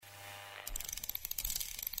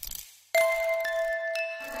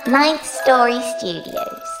Ninth Story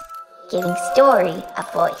Studios, giving story a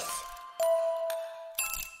voice.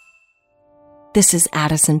 This is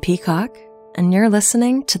Addison Peacock, and you're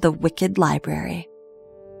listening to The Wicked Library.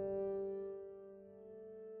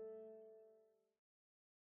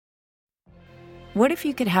 What if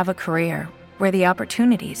you could have a career where the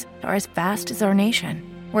opportunities are as vast as our nation,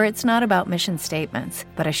 where it's not about mission statements,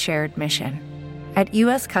 but a shared mission? At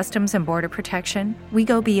U.S. Customs and Border Protection, we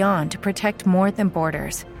go beyond to protect more than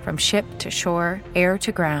borders. From ship to shore, air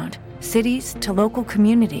to ground, cities to local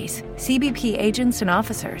communities, CBP agents and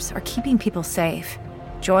officers are keeping people safe.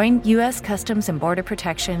 Join U.S. Customs and Border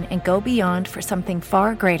Protection and go beyond for something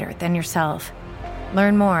far greater than yourself.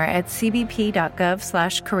 Learn more at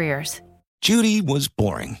cbp.gov/careers. Judy was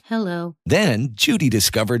boring. Hello. Then Judy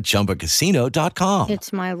discovered ChumbaCasino.com.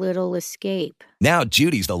 It's my little escape. Now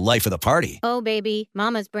Judy's the life of the party. Oh, baby,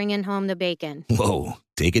 mama's bringing home the bacon. Whoa,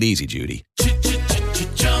 take it easy, Judy.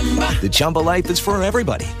 The Chumba life is for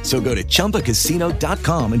everybody. So go to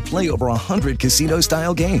ChumbaCasino.com and play over 100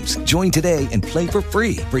 casino-style games. Join today and play for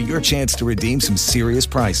free for your chance to redeem some serious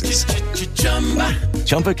prizes.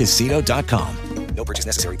 ChumbaCasino.com. No purchase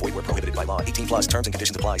necessary. Void where prohibited by law. 18 plus terms and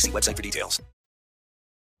conditions apply. See website for details.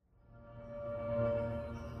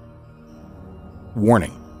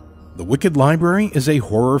 Warning. The Wicked Library is a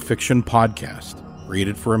horror fiction podcast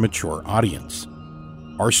created for a mature audience.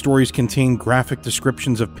 Our stories contain graphic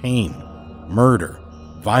descriptions of pain, murder,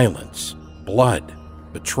 violence, blood,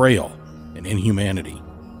 betrayal, and inhumanity.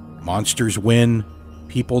 Monsters win,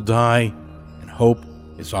 people die, and hope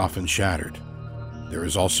is often shattered. There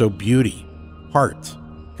is also beauty, heart,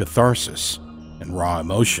 catharsis, and raw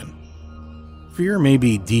emotion. Fear may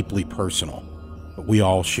be deeply personal, but we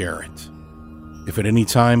all share it. If at any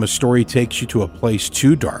time a story takes you to a place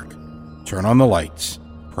too dark, turn on the lights,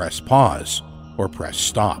 press pause, or press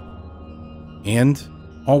stop. And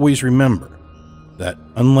always remember that,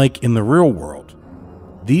 unlike in the real world,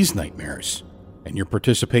 these nightmares and your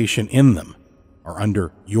participation in them are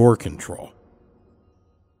under your control.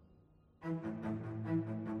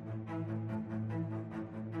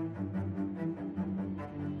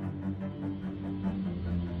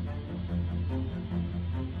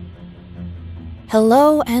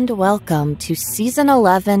 Hello and welcome to Season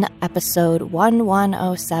 11, Episode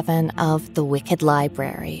 1107 of The Wicked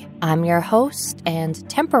Library. I'm your host and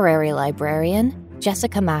temporary librarian,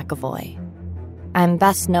 Jessica McAvoy. I'm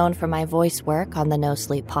best known for my voice work on the No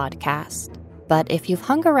Sleep podcast, but if you've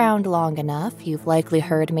hung around long enough, you've likely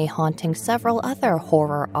heard me haunting several other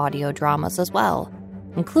horror audio dramas as well,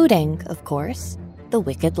 including, of course, The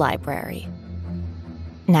Wicked Library.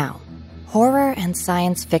 Now, horror and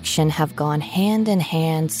science fiction have gone hand in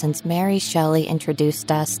hand since Mary Shelley introduced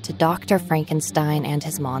us to Dr. Frankenstein and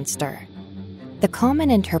his monster. The common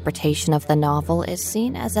interpretation of the novel is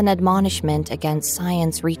seen as an admonishment against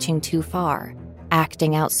science reaching too far,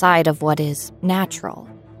 acting outside of what is natural.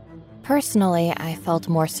 Personally, I felt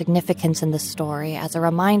more significance in the story as a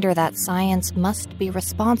reminder that science must be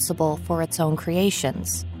responsible for its own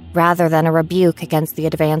creations, rather than a rebuke against the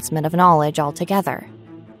advancement of knowledge altogether.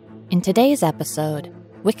 In today's episode,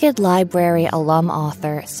 Wicked Library alum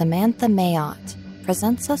author Samantha Mayotte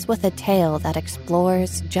presents us with a tale that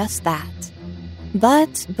explores just that.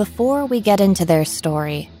 But before we get into their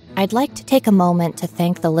story, I'd like to take a moment to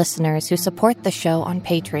thank the listeners who support the show on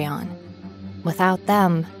Patreon. Without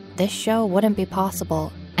them, this show wouldn't be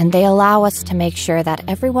possible, and they allow us to make sure that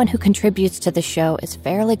everyone who contributes to the show is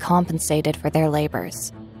fairly compensated for their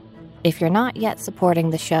labors. If you're not yet supporting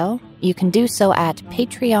the show, you can do so at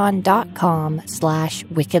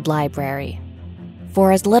patreon.com/wickedlibrary.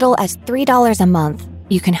 For as little as $3 a month,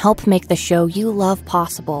 you can help make the show you love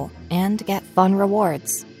possible and get fun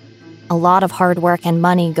rewards. A lot of hard work and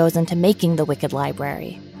money goes into making the Wicked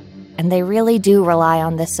Library, and they really do rely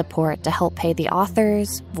on this support to help pay the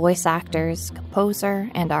authors, voice actors, composer,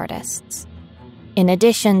 and artists. In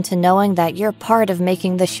addition to knowing that you're part of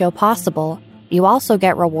making the show possible, you also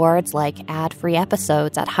get rewards like ad-free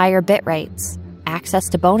episodes at higher bit rates, access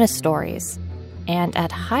to bonus stories, and at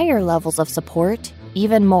higher levels of support,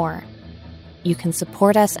 even more. You can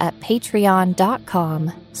support us at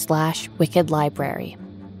patreon.com/wickedlibrary.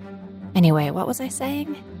 Anyway, what was I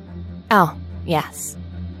saying? Oh, yes.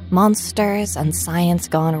 Monsters and science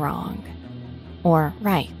gone wrong. Or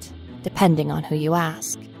right, depending on who you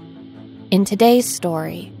ask. In today's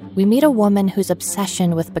story, we meet a woman whose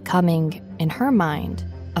obsession with becoming, in her mind,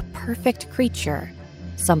 a perfect creature,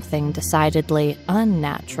 something decidedly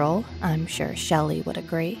unnatural, I'm sure Shelley would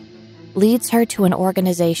agree, leads her to an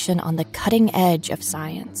organization on the cutting edge of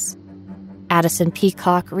science. Addison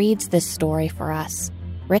Peacock reads this story for us,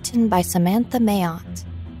 written by Samantha Mayotte,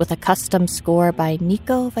 with a custom score by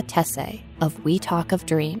Nico Vatese of We Talk of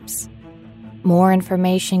Dreams. More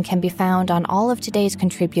information can be found on all of today's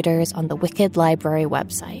contributors on the Wicked Library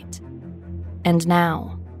website. And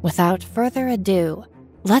now, without further ado,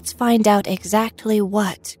 let's find out exactly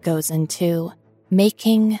what goes into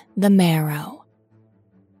making the Merrow.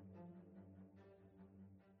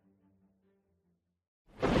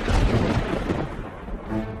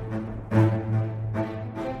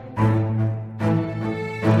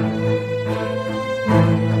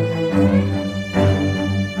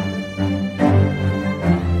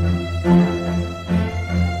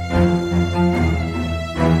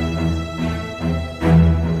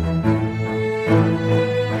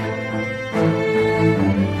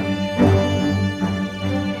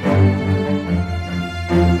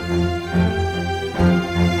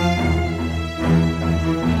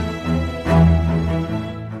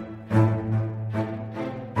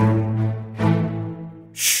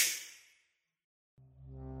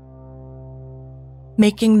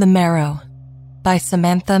 Making the Merrow by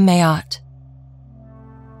Samantha Mayotte.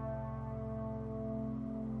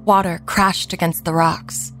 Water crashed against the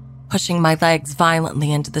rocks, pushing my legs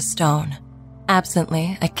violently into the stone.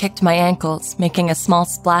 Absently, I kicked my ankles, making a small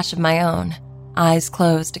splash of my own, eyes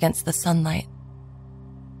closed against the sunlight.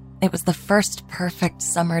 It was the first perfect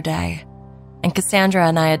summer day, and Cassandra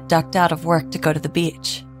and I had ducked out of work to go to the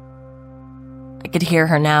beach. I could hear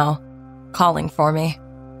her now, calling for me,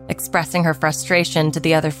 expressing her frustration to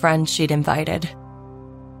the other friends she'd invited.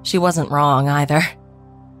 She wasn't wrong either.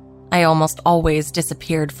 I almost always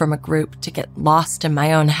disappeared from a group to get lost in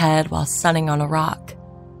my own head while sunning on a rock,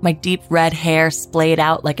 my deep red hair splayed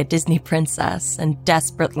out like a Disney princess and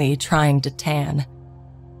desperately trying to tan.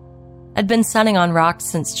 I'd been sunning on rocks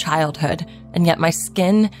since childhood, and yet my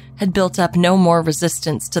skin had built up no more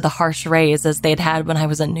resistance to the harsh rays as they'd had when I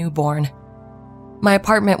was a newborn. My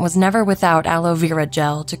apartment was never without aloe vera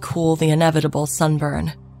gel to cool the inevitable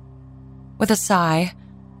sunburn. With a sigh,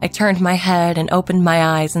 I turned my head and opened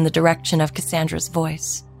my eyes in the direction of Cassandra's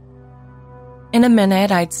voice. In a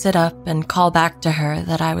minute, I'd sit up and call back to her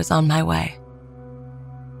that I was on my way.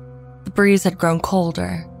 The breeze had grown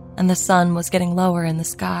colder, and the sun was getting lower in the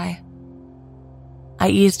sky. I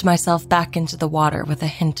eased myself back into the water with a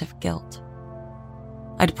hint of guilt.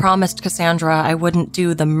 I'd promised Cassandra I wouldn't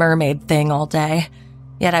do the mermaid thing all day,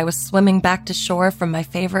 yet I was swimming back to shore from my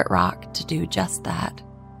favorite rock to do just that.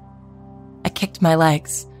 I kicked my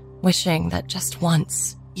legs, wishing that just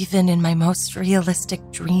once, even in my most realistic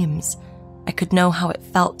dreams, I could know how it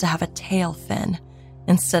felt to have a tail fin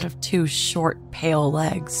instead of two short, pale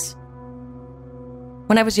legs.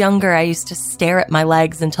 When I was younger, I used to stare at my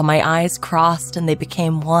legs until my eyes crossed and they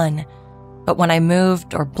became one, but when I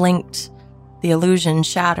moved or blinked, the illusion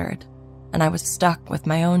shattered, and I was stuck with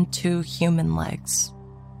my own two human legs.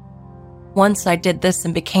 Once I did this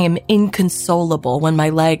and became inconsolable when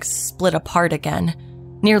my legs split apart again,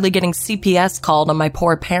 nearly getting CPS called on my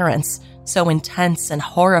poor parents, so intense and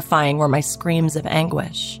horrifying were my screams of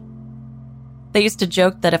anguish. They used to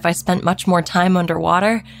joke that if I spent much more time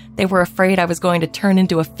underwater, they were afraid I was going to turn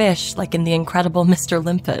into a fish like in The Incredible Mr.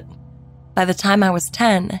 Limpet. By the time I was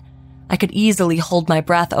 10, I could easily hold my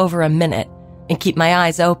breath over a minute and keep my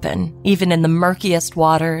eyes open, even in the murkiest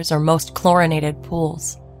waters or most chlorinated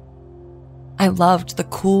pools. I loved the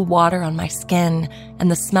cool water on my skin and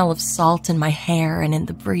the smell of salt in my hair and in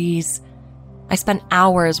the breeze. I spent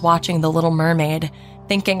hours watching The Little Mermaid,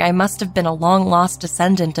 thinking I must have been a long-lost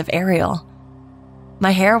descendant of Ariel.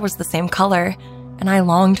 My hair was the same color, and I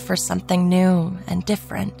longed for something new and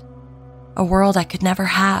different, a world I could never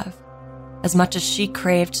have, as much as she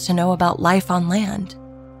craved to know about life on land.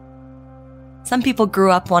 Some people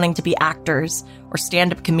grew up wanting to be actors, or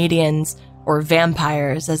stand-up comedians, or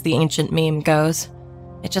vampires, as the ancient meme goes.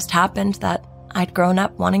 It just happened that I'd grown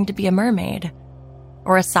up wanting to be a mermaid,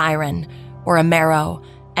 or a siren, or a Merrow,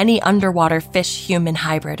 any underwater fish-human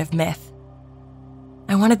hybrid of myth.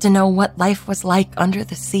 I wanted to know what life was like under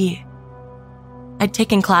the sea. I'd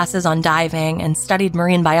taken classes on diving and studied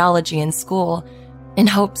marine biology in school, in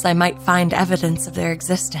hopes I might find evidence of their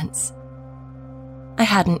existence. I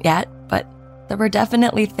hadn't yet, but there were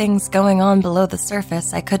definitely things going on below the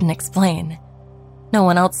surface I couldn't explain. No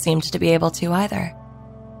one else seemed to be able to either.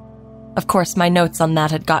 Of course, my notes on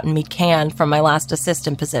that had gotten me canned from my last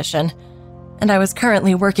assistant position, and I was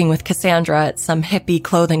currently working with Cassandra at some hippie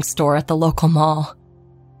clothing store at the local mall.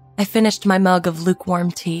 I finished my mug of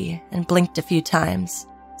lukewarm tea and blinked a few times,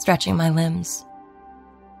 stretching my limbs.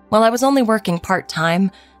 While I was only working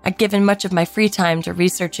part-time, I'd given much of my free time to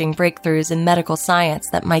researching breakthroughs in medical science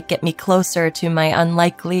that might get me closer to my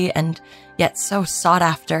unlikely and yet so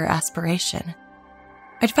sought-after aspiration.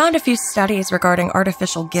 I'd found a few studies regarding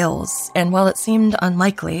artificial gills, and while it seemed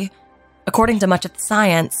unlikely, according to much of the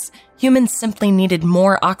science, humans simply needed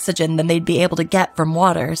more oxygen than they'd be able to get from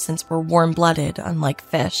water since we're warm-blooded, unlike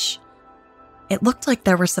fish. It looked like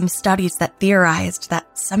there were some studies that theorized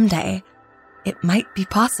that someday it might be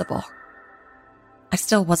possible. I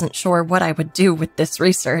still wasn't sure what I would do with this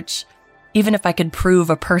research. Even if I could prove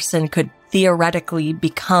a person could theoretically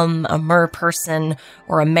become a mer person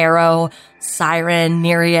or a Merrow, siren,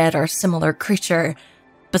 nereid, or similar creature,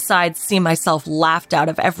 besides see myself laughed out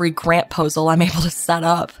of every grantposal I'm able to set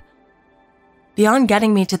up. Beyond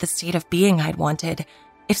getting me to the state of being I'd wanted,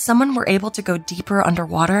 if someone were able to go deeper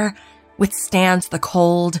underwater, withstand the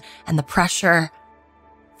cold and the pressure,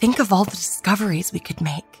 think of all the discoveries we could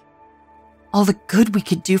make. All the good we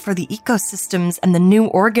could do for the ecosystems and the new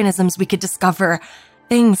organisms we could discover,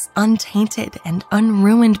 things untainted and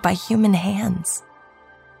unruined by human hands.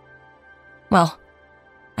 Well,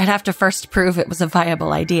 I'd have to first prove it was a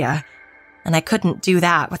viable idea, and I couldn't do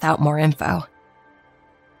that without more info.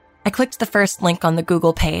 I clicked the first link on the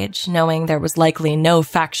Google page, knowing there was likely no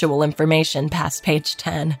factual information past page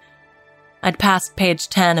 10. I'd passed page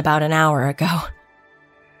 10 about an hour ago.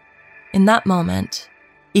 In that moment,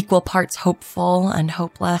 equal parts hopeful and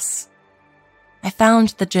hopeless, I found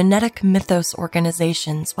the Genetic Mythos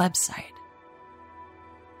Organization's website.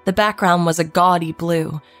 The background was a gaudy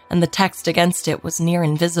blue, and the text against it was near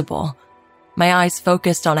invisible. My eyes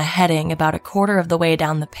focused on a heading about a quarter of the way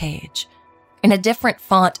down the page. In a different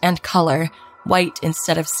font and color, white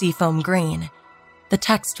instead of seafoam green, the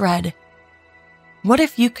text read, "What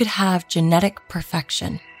if you could have genetic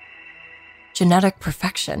perfection?" Genetic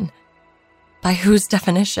perfection? By whose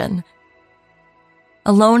definition?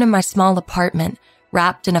 Alone in my small apartment,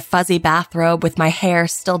 wrapped in a fuzzy bathrobe with my hair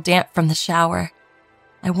still damp from the shower,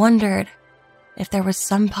 I wondered if there was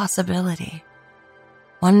some possibility.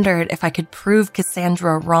 Wondered if I could prove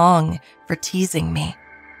Cassandra wrong for teasing me.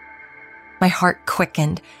 My heart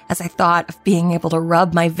quickened as I thought of being able to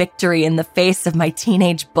rub my victory in the face of my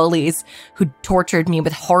teenage bullies who'd tortured me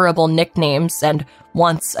with horrible nicknames and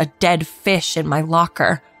once a dead fish in my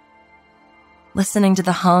locker. Listening to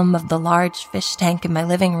the hum of the large fish tank in my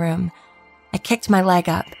living room, I kicked my leg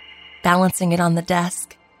up, balancing it on the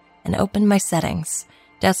desk, and opened my settings,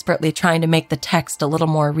 desperately trying to make the text a little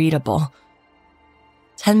more readable.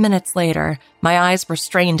 10 minutes later, my eyes were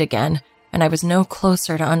strained again, and I was no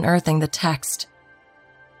closer to unearthing the text.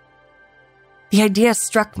 The idea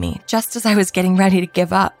struck me just as I was getting ready to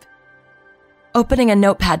give up. Opening a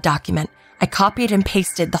notepad document, I copied and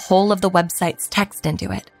pasted the whole of the website's text into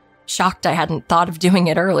it, shocked I hadn't thought of doing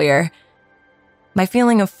it earlier. My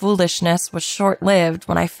feeling of foolishness was short-lived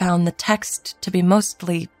when I found the text to be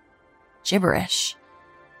mostly gibberish.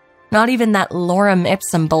 Not even that lorem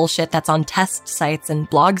ipsum bullshit that's on test sites and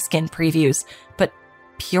blogskin previews, but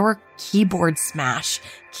pure keyboard smash,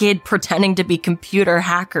 kid pretending to be computer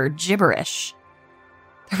hacker gibberish.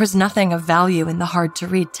 There was nothing of value in the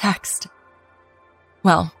hard-to-read text.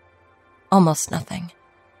 Well, almost nothing.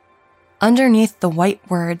 Underneath the white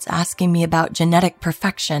words asking me about genetic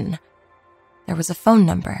perfection, there was a phone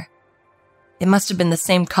number. It must have been the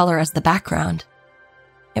same color as the background.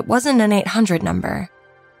 It wasn't an 800 number,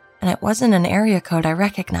 and it wasn't an area code I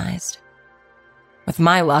recognized. With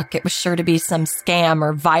my luck, it was sure to be some scam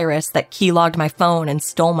or virus that keylogged my phone and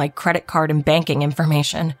stole my credit card and banking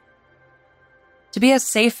information. To be as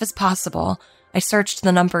safe as possible, I searched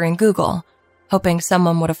the number in Google, hoping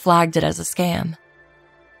someone would have flagged it as a scam.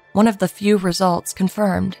 One of the few results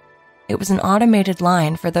confirmed it was an automated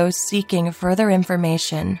line for those seeking further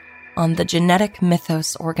information on the Genetic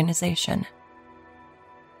Mythos Organization.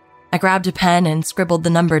 I grabbed a pen and scribbled the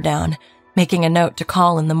number down, making a note to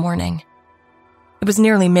call in the morning. It was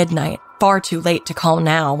nearly midnight, far too late to call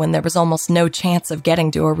now when there was almost no chance of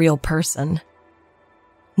getting to a real person.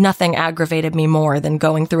 Nothing aggravated me more than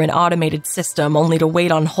going through an automated system only to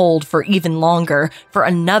wait on hold for even longer for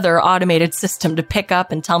another automated system to pick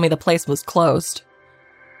up and tell me the place was closed.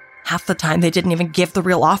 Half the time, they didn't even give the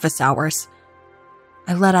real office hours.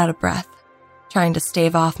 I let out a breath, trying to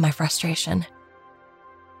stave off my frustration.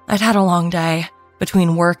 I'd had a long day,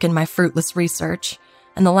 between work and my fruitless research,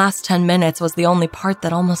 and the last 10 minutes was the only part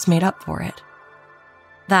that almost made up for it.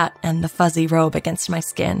 That and the fuzzy robe against my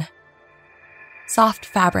skin. Soft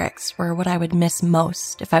fabrics were what I would miss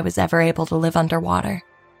most if I was ever able to live underwater.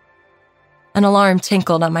 An alarm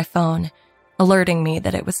tinkled on my phone, alerting me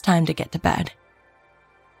that it was time to get to bed.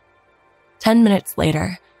 10 minutes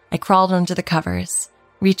later, I crawled under the covers,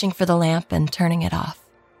 reaching for the lamp and turning it off.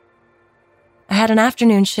 I had an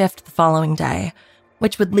afternoon shift the following day,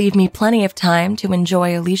 which would leave me plenty of time to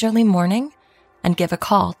enjoy a leisurely morning and give a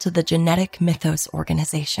call to the Genetic Mythos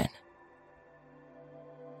Organization.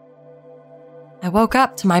 I woke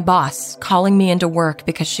up to my boss calling me into work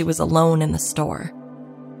because she was alone in the store.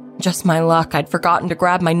 Just my luck, I'd forgotten to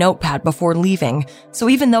grab my notepad before leaving, so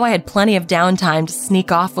even though I had plenty of downtime to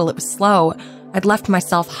sneak off while it was slow, I'd left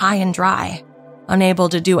myself high and dry, unable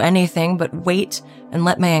to do anything but wait and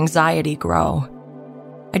let my anxiety grow.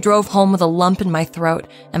 I drove home with a lump in my throat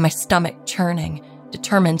and my stomach churning,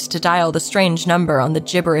 determined to dial the strange number on the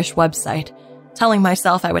gibberish website, telling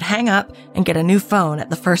myself I would hang up and get a new phone at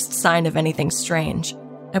the first sign of anything strange.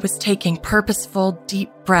 I was taking purposeful, deep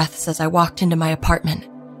breaths as I walked into my apartment,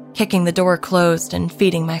 kicking the door closed and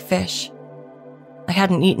feeding my fish. I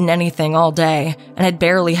hadn't eaten anything all day and had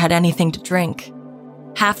barely had anything to drink.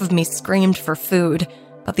 Half of me screamed for food,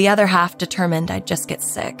 but the other half determined I'd just get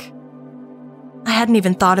sick. I hadn't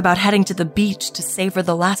even thought about heading to the beach to savor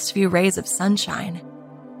the last few rays of sunshine.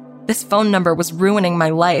 This phone number was ruining my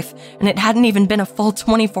life, and it hadn't even been a full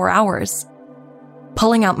 24 hours.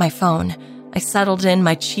 Pulling out my phone, I settled in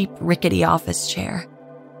my cheap, rickety office chair.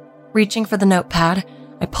 Reaching for the notepad,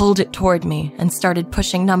 I pulled it toward me and started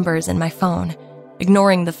pushing numbers in my phone,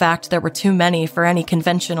 ignoring the fact there were too many for any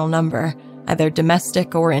conventional number, either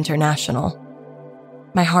domestic or international.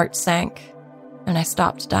 My heart sank, and I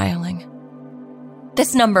stopped dialing.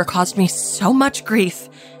 This number caused me so much grief,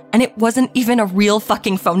 and it wasn't even a real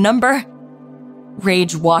fucking phone number.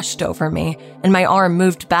 Rage washed over me, and my arm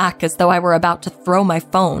moved back as though I were about to throw my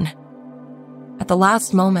phone. At the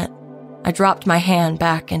last moment, I dropped my hand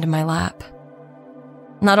back into my lap.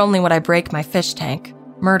 Not only would I break my fish tank,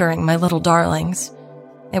 murdering my little darlings,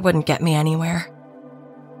 it wouldn't get me anywhere.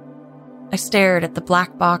 I stared at the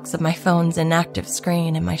black box of my phone's inactive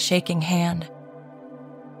screen in my shaking hand.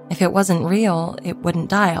 If it wasn't real, it wouldn't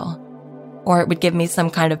dial, or it would give me some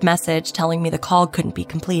kind of message telling me the call couldn't be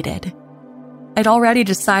completed. I'd already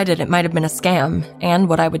decided it might have been a scam and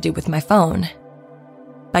what I would do with my phone.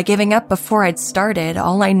 By giving up before I'd started,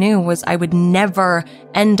 all I knew was I would never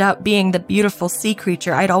end up being the beautiful sea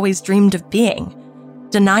creature I'd always dreamed of being,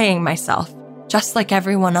 denying myself, just like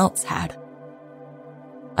everyone else had.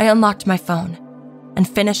 I unlocked my phone and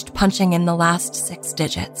finished punching in the last 6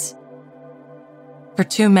 digits. For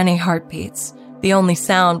too many heartbeats, the only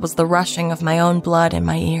sound was the rushing of my own blood in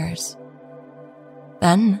my ears.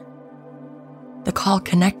 Then, the call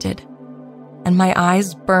connected, and my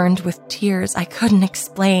eyes burned with tears I couldn't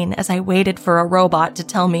explain as I waited for a robot to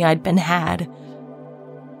tell me I'd been had.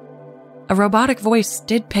 A robotic voice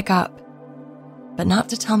did pick up, but not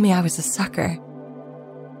to tell me I was a sucker.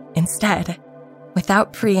 Instead,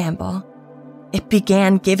 without preamble, it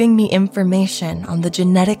began giving me information on the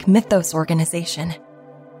Genetic Mythos Organization.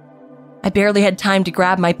 I barely had time to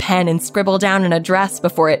grab my pen and scribble down an address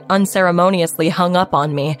before it unceremoniously hung up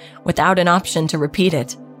on me without an option to repeat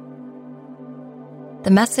it.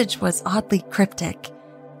 The message was oddly cryptic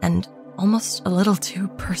and almost a little too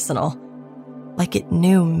personal, like it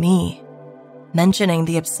knew me, mentioning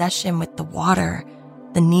the obsession with the water,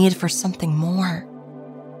 the need for something more,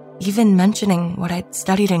 even mentioning what I'd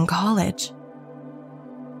studied in college.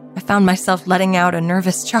 I found myself letting out a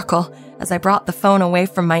nervous chuckle as I brought the phone away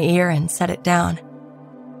from my ear and set it down.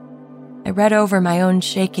 I read over my own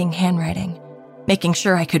shaking handwriting, making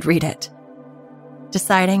sure I could read it.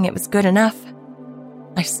 Deciding it was good enough,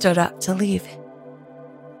 I stood up to leave.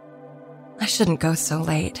 I shouldn't go so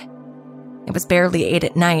late. It was barely 8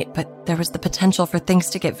 at night, but there was the potential for things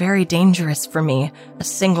to get very dangerous for me, a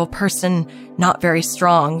single person, not very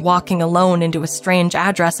strong, walking alone into a strange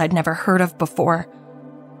address I'd never heard of before.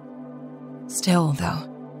 Still,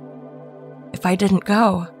 though, if I didn't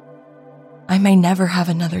go, I may never have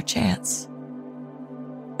another chance.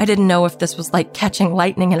 I didn't know if this was like catching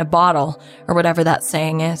lightning in a bottle, or whatever that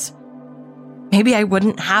saying is. Maybe I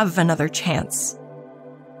wouldn't have another chance.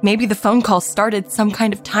 Maybe the phone call started some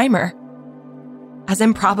kind of timer. As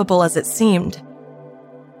improbable as it seemed,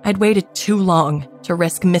 I'd waited too long to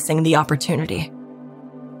risk missing the opportunity.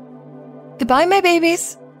 "Goodbye, my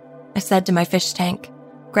babies," I said to my fish tank,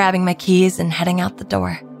 grabbing my keys and heading out the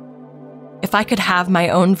door. If I could have my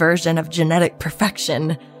own version of genetic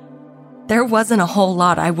perfection, there wasn't a whole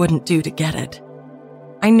lot I wouldn't do to get it.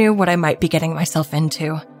 I knew what I might be getting myself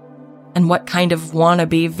into, and what kind of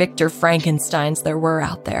wannabe Victor Frankensteins there were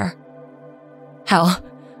out there. Hell,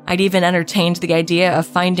 I'd even entertained the idea of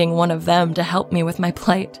finding one of them to help me with my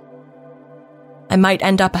plight. I might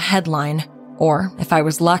end up a headline, or, if I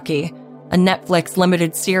was lucky, a Netflix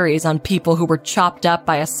limited series on people who were chopped up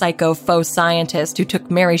by a psycho faux scientist who took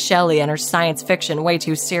Mary Shelley and her science fiction way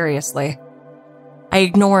too seriously. I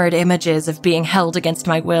ignored images of being held against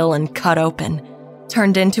my will and cut open,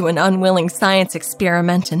 turned into an unwilling science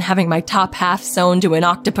experiment and having my top half sewn to an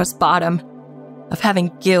octopus bottom, of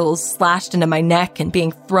having gills slashed into my neck and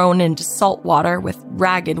being thrown into salt water with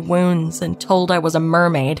ragged wounds and told I was a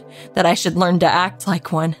mermaid, that I should learn to act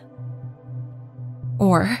like one.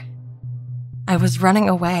 Or I was running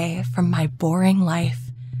away from my boring life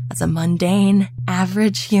as a mundane,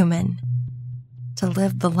 average human to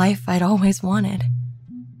live the life I'd always wanted.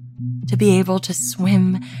 To be able to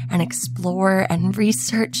swim and explore and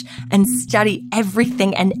research and study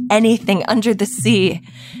everything and anything under the sea.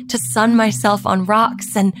 To sun myself on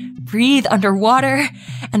rocks and breathe underwater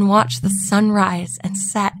and watch the sunrise and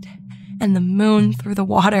set and the moon through the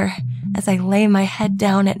water as I lay my head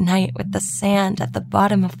down at night with the sand at the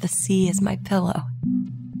bottom of the sea as my pillow.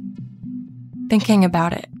 Thinking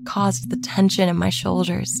about it caused the tension in my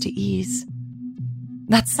shoulders to ease.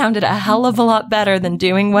 That sounded a hell of a lot better than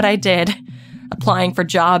doing what I did, applying for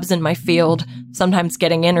jobs in my field, sometimes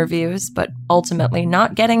getting interviews, but ultimately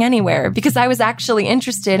not getting anywhere because I was actually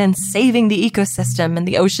interested in saving the ecosystem and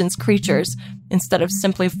the ocean's creatures instead of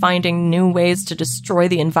simply finding new ways to destroy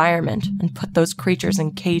the environment and put those creatures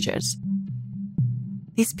in cages.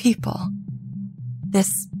 These people,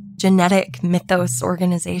 this genetic mythos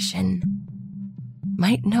organization,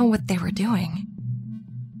 might know what they were doing.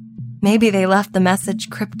 Maybe they left the message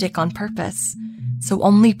cryptic on purpose, so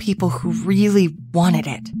only people who really wanted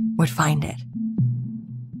it would find it.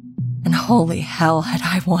 And holy hell had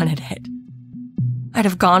I wanted it. I'd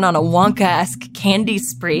have gone on a Wonka-esque candy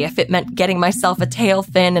spree if it meant getting myself a tail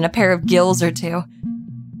fin and a pair of gills or two.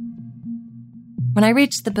 When I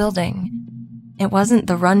reached the building, it wasn't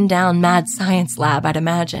the run-down mad science lab I'd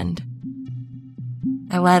imagined.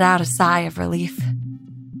 I let out a sigh of relief.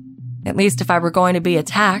 At least if I were going to be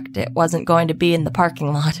attacked, it wasn't going to be in the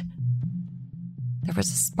parking lot. There was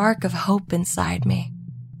a spark of hope inside me,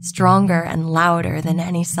 stronger and louder than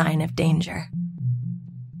any sign of danger.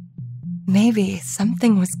 Maybe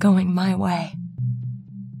something was going my way.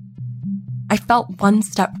 I felt one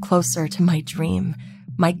step closer to my dream,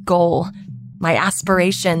 my goal, my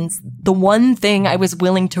aspirations, the one thing I was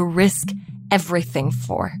willing to risk everything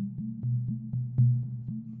for.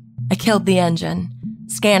 I killed the engine,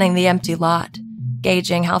 scanning the empty lot,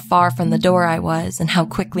 gauging how far from the door I was and how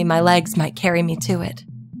quickly my legs might carry me to it.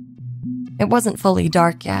 It wasn't fully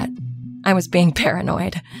dark yet. I was being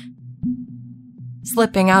paranoid.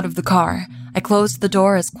 Slipping out of the car, I closed the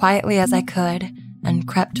door as quietly as I could and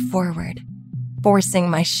crept forward, forcing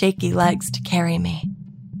my shaky legs to carry me.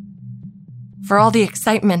 For all the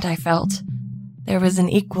excitement I felt, there was an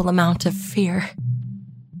equal amount of fear.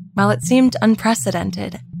 While it seemed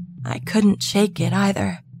unprecedented, I couldn't shake it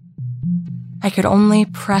either. I could only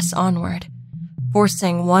press onward,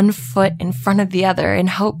 forcing one foot in front of the other in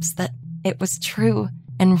hopes that it was true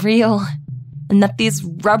and real, and that these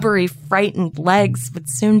rubbery, frightened legs would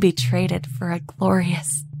soon be traded for a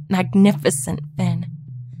glorious, magnificent fin.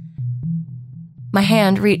 My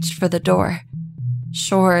hand reached for the door.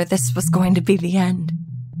 Sure, this was going to be the end.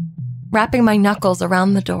 Wrapping my knuckles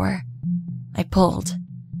around the door, I pulled,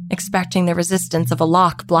 expecting the resistance of a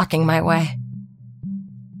lock blocking my way.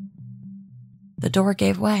 The door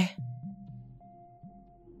gave way.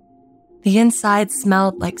 The inside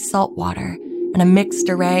smelled like salt water and a mixed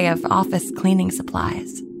array of office cleaning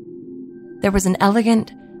supplies. There was an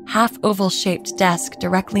elegant, half-oval-shaped desk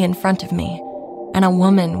directly in front of me, and a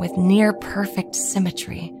woman with near-perfect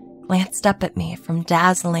symmetry glanced up at me from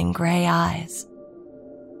dazzling gray eyes.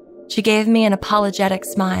 She gave me an apologetic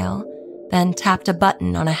smile, then tapped a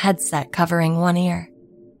button on a headset covering one ear.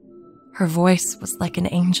 Her voice was like an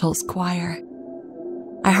angel's choir.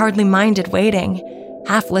 I hardly minded waiting,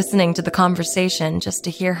 half listening to the conversation just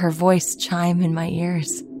to hear her voice chime in my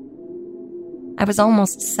ears. I was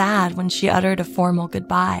almost sad when she uttered a formal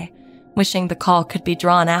goodbye, wishing the call could be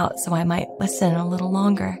drawn out so I might listen a little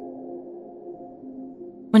longer.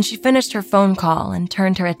 When she finished her phone call and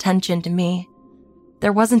turned her attention to me,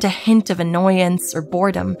 there wasn't a hint of annoyance or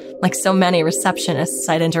boredom like so many receptionists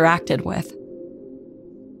I'd interacted with.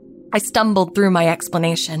 I stumbled through my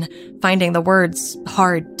explanation, finding the words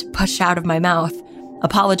hard to push out of my mouth,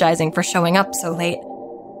 apologizing for showing up so late.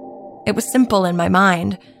 It was simple in my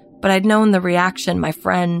mind, but I'd known the reaction my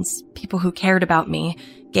friends, people who cared about me,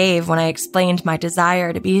 gave when I explained my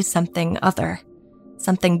desire to be something other,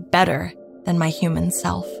 something better than my human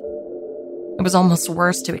self. It was almost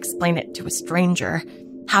worse to explain it to a stranger,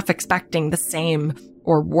 half expecting the same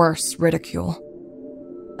or worse ridicule.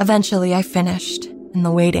 Eventually, I finished, and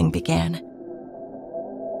the waiting began.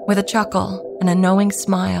 With a chuckle and a knowing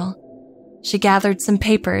smile, she gathered some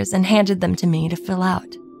papers and handed them to me to fill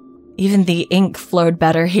out. Even the ink flowed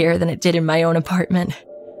better here than it did in my own apartment.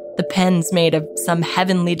 The pen's made of some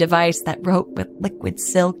heavenly device that wrote with liquid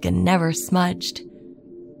silk and never smudged.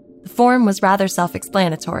 The form was rather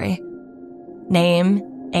self-explanatory.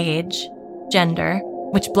 Name, age, gender,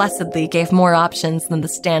 which blessedly gave more options than the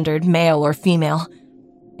standard male or female,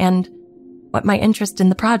 and what my interest in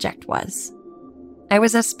the project was. I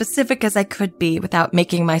was as specific as I could be without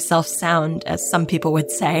making myself sound, as some people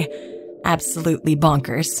would say, absolutely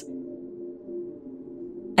bonkers.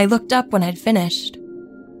 I looked up when I'd finished,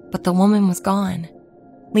 but the woman was gone,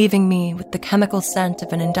 leaving me with the chemical scent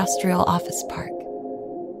of an industrial office park.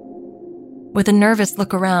 With a nervous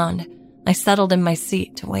look around, I settled in my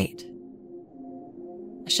seat to wait.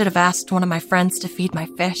 I should have asked one of my friends to feed my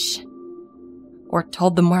fish, or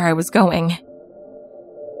told them where I was going.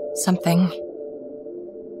 Something.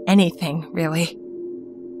 Anything, really.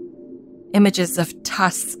 Images of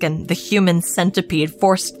Tusk and the human centipede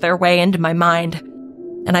forced their way into my mind,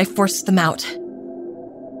 and I forced them out.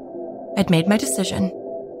 I'd made my decision,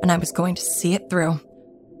 and I was going to see it through,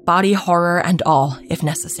 body horror and all, if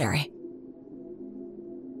necessary.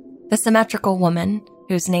 The symmetrical woman,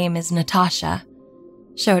 whose name is Natasha,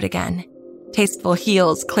 showed again, tasteful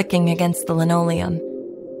heels clicking against the linoleum,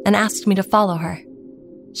 and asked me to follow her.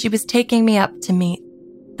 She was taking me up to meet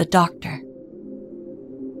the doctor.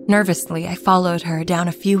 Nervously, I followed her down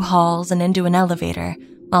a few halls and into an elevator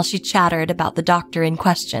while she chattered about the doctor in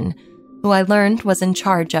question, who I learned was in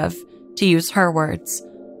charge of, to use her words,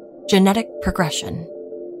 genetic progression.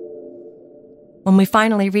 When we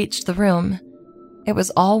finally reached the room, it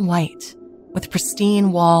was all white, with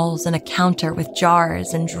pristine walls and a counter with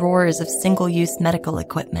jars and drawers of single-use medical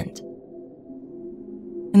equipment.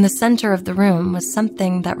 In the center of the room was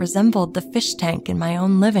something that resembled the fish tank in my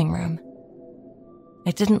own living room.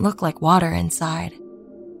 It didn't look like water inside.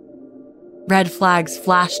 Red flags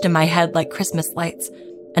flashed in my head like Christmas lights,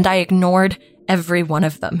 and I ignored every one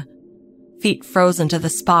of them. Feet frozen to the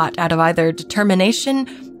spot out of either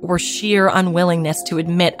determination or sheer unwillingness to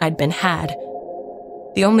admit I'd been had.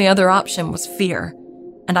 The only other option was fear,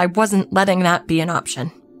 and I wasn't letting that be an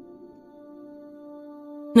option.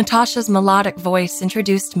 Natasha's melodic voice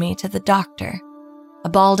introduced me to the doctor, a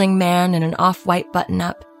balding man in an off-white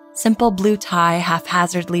button-up, simple blue tie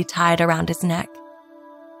haphazardly tied around his neck.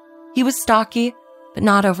 He was stocky, but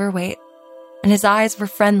not overweight, and his eyes were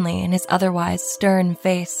friendly in his otherwise stern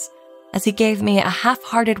face as he gave me a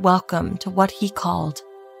half-hearted welcome to what he called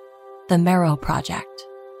the Merrow Project.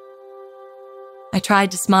 I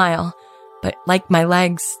tried to smile, but like my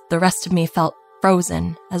legs, the rest of me felt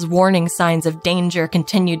frozen as warning signs of danger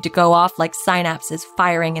continued to go off like synapses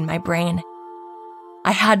firing in my brain.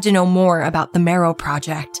 I had to know more about the Merrow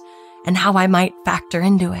Project and how I might factor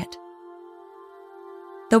into it.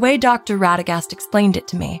 The way Dr. Radagast explained it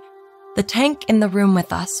to me, the tank in the room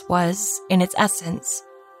with us was, in its essence,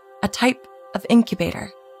 a type of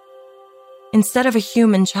incubator. Instead of a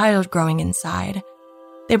human child growing inside,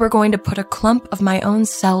 they were going to put a clump of my own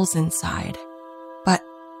cells inside, but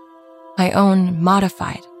my own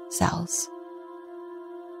modified cells.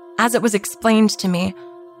 As it was explained to me,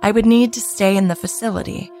 I would need to stay in the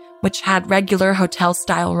facility, which had regular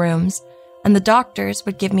hotel-style rooms, and the doctors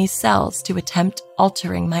would give me cells to attempt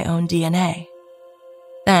altering my own DNA.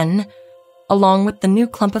 Then, along with the new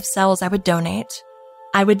clump of cells I would donate,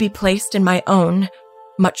 I would be placed in my own,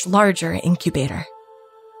 much larger incubator.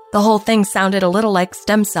 The whole thing sounded a little like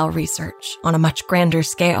stem cell research on a much grander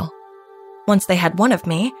scale. Once they had one of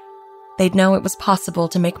me, they'd know it was possible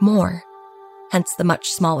to make more, hence the much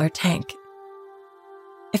smaller tank.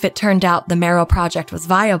 If it turned out the Merrow Project was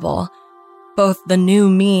viable, both the new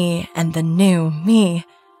me and the new me,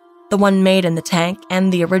 the one made in the tank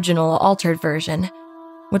and the original altered version,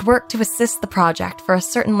 would work to assist the project for a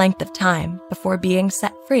certain length of time before being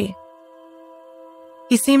set free.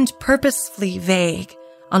 He seemed purposefully vague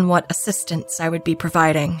on what assistance I would be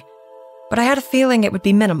providing, but I had a feeling it would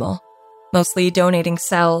be minimal, mostly donating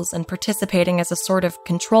cells and participating as a sort of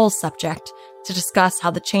control subject to discuss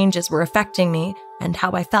how the changes were affecting me and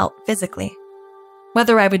how I felt physically.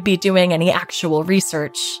 Whether I would be doing any actual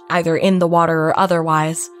research, either in the water or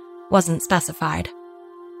otherwise, wasn't specified.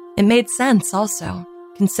 It made sense also,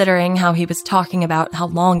 considering how he was talking about how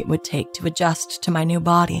long it would take to adjust to my new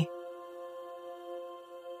body.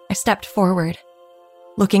 I stepped forward,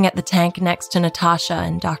 looking at the tank next to Natasha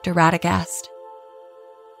and Dr. Radagast.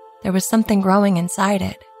 There was something growing inside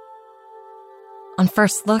it. On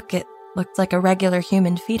first look, it looked like a regular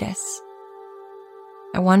human fetus.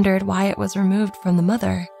 I wondered why it was removed from the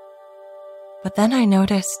mother, but then I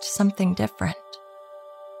noticed something different.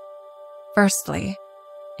 Firstly,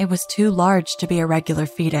 it was too large to be a regular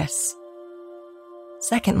fetus.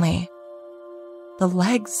 Secondly, the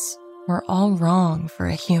legs were all wrong for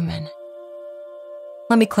a human.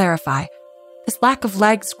 Let me clarify. This lack of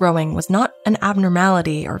legs growing was not an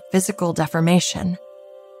abnormality or physical deformation.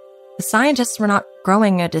 The scientists were not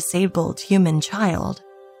growing a disabled human child.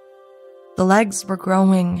 The legs were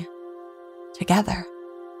growing together.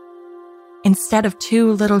 Instead of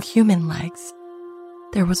two little human legs,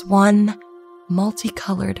 there was one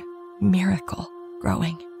multicolored miracle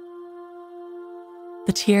growing.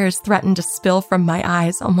 The tears threatened to spill from my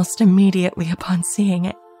eyes almost immediately upon seeing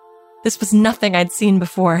it. This was nothing I'd seen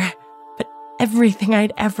before, but everything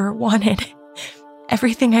I'd ever wanted,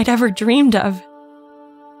 everything I'd ever dreamed of.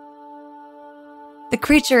 The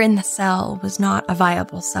creature in the cell was not a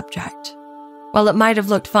viable subject. While it might have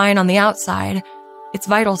looked fine on the outside, its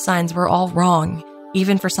vital signs were all wrong,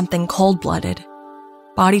 even for something cold-blooded.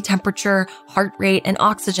 Body temperature, heart rate, and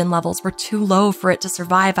oxygen levels were too low for it to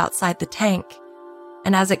survive outside the tank.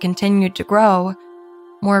 And as it continued to grow,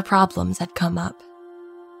 more problems had come up.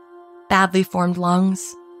 Badly formed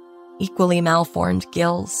lungs, equally malformed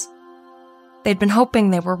gills. They'd been hoping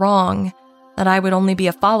they were wrong, that I would only be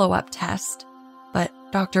a follow-up test, but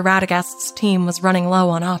Dr. Radagast's team was running low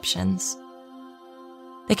on options.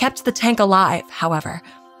 They kept the tank alive, however,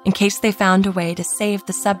 in case they found a way to save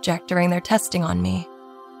the subject during their testing on me,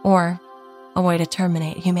 or a way to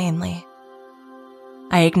terminate humanely.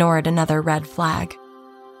 I ignored another red flag.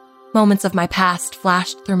 Moments of my past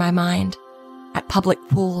flashed through my mind, at public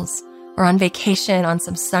pools, or on vacation on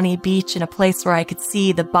some sunny beach in a place where I could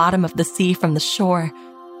see the bottom of the sea from the shore,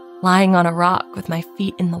 lying on a rock with my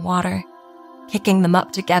feet in the water, kicking them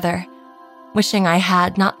up together, wishing I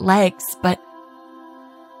had not legs, but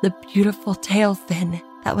the beautiful tail fin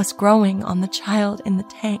that was growing on the child in the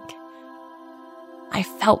tank. I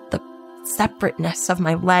felt the separateness of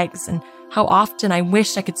my legs and how often I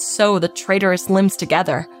wished I could sew the traitorous limbs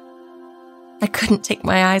together. I couldn't take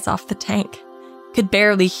my eyes off the tank, could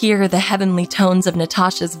barely hear the heavenly tones of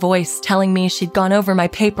Natasha's voice telling me she'd gone over my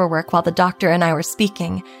paperwork while the doctor and I were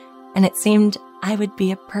speaking, and it seemed I would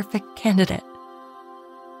be a perfect candidate.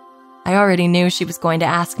 I already knew she was going to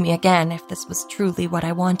ask me again if this was truly what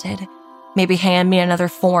I wanted. Maybe hand me another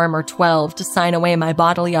form or 12 to sign away my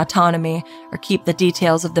bodily autonomy or keep the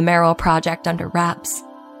details of the Merrow project under wraps.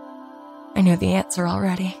 I knew the answer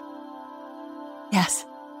already. Yes.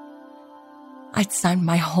 I'd signed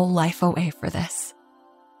my whole life away for this.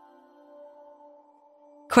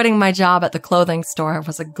 Quitting my job at the clothing store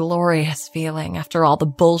was a glorious feeling after all the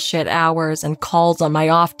bullshit hours and calls on my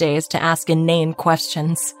off days to ask inane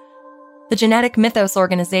questions. The Genetic Mythos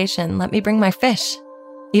organization let me bring my fish,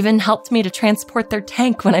 even helped me to transport their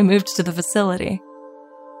tank when I moved to the facility.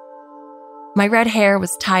 My red hair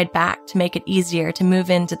was tied back to make it easier to move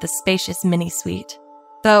into the spacious mini-suite.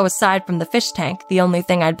 Though aside from the fish tank, the only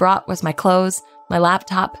thing I'd brought was my clothes, my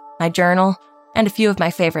laptop, my journal, and a few of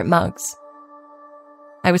my favorite mugs.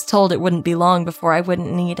 I was told it wouldn't be long before I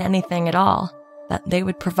wouldn't need anything at all, that they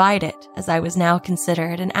would provide it as I was now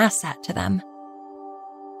considered an asset to them.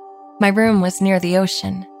 My room was near the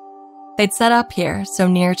ocean. They'd set up here so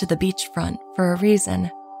near to the beachfront for a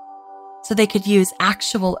reason, so they could use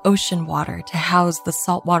actual ocean water to house the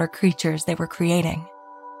saltwater creatures they were creating.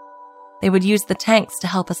 They would use the tanks to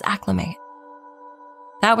help us acclimate.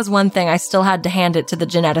 That was one thing I still had to hand it to the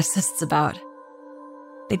geneticists about.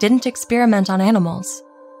 They didn't experiment on animals.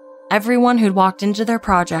 Everyone who'd walked into their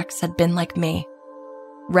projects had been like me,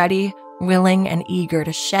 ready, willing, and eager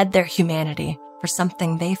to shed their humanity for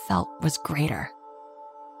something they felt was greater.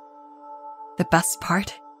 The best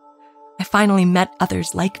part? I finally met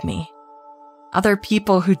others like me. Other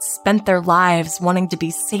people who'd spent their lives wanting to be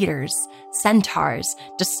satyrs, centaurs,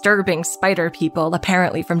 disturbing spider people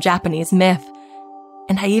apparently from Japanese myth.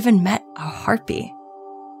 And I even met a harpy,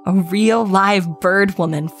 a real live bird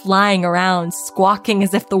woman flying around, squawking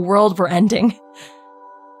as if the world were ending.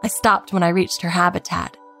 I stopped when I reached her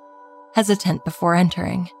habitat, hesitant before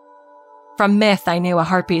entering. From myth, I knew a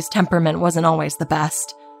harpy's temperament wasn't always the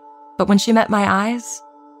best, but when she met my eyes,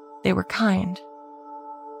 they were kind.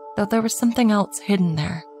 Though there was something else hidden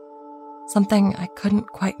there, something I couldn't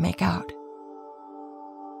quite make out.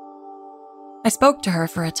 I spoke to her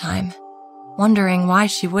for a time, wondering why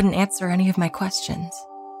she wouldn't answer any of my questions.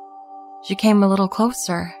 She came a little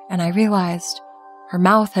closer, and I realized her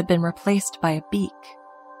mouth had been replaced by a beak,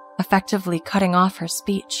 effectively cutting off her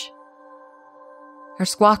speech. Her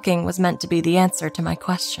squawking was meant to be the answer to my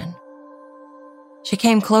question. She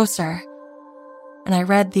came closer, and I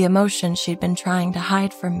read the emotion she'd been trying to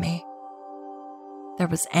hide from me. There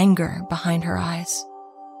was anger behind her eyes,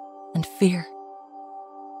 and fear.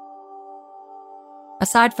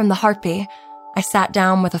 Aside from the harpy, I sat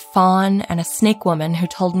down with a fawn and a snake woman who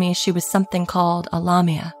told me she was something called a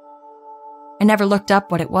lamia. I never looked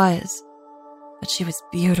up what it was, but she was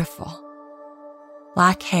beautiful.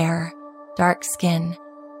 Black hair, dark skin,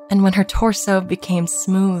 and when her torso became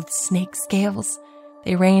smooth snake scales,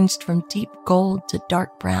 they ranged from deep gold to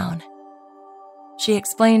dark brown. She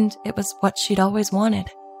explained it was what she'd always wanted.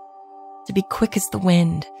 To be quick as the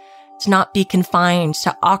wind, to not be confined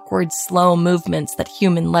to awkward, slow movements that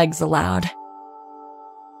human legs allowed.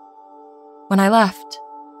 When I left,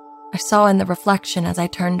 I saw in the reflection as I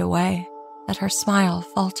turned away that her smile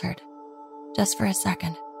faltered, just for a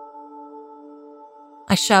second.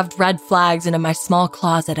 I shoved red flags into my small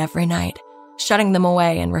closet every night, shutting them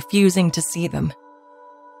away and refusing to see them.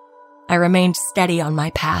 I remained steady on my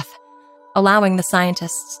path, allowing the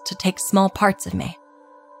scientists to take small parts of me,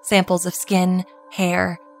 samples of skin,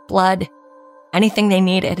 hair, blood, anything they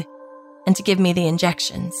needed, and to give me the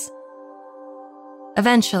injections.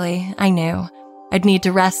 Eventually, I knew I'd need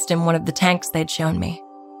to rest in one of the tanks they'd shown me.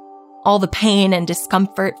 All the pain and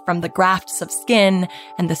discomfort from the grafts of skin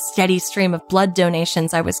and the steady stream of blood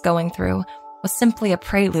donations I was going through was simply a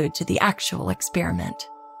prelude to the actual experiment.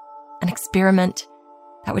 An experiment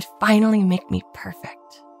that would finally make me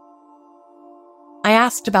perfect. I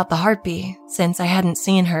asked about the harpy, since I hadn't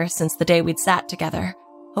seen her since the day we'd sat together,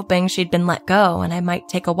 hoping she'd been let go and I might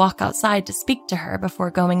take a walk outside to speak to her before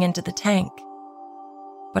going into the tank.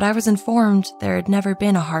 But I was informed there had never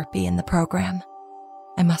been a harpy in the program.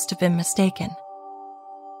 I must have been mistaken.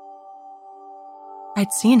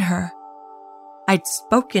 I'd seen her. I'd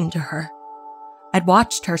spoken to her. I'd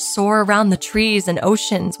watched her soar around the trees and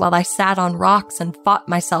oceans while I sat on rocks and fought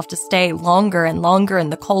myself to stay longer and longer in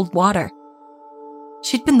the cold water.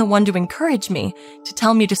 She'd been the one to encourage me, to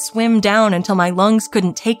tell me to swim down until my lungs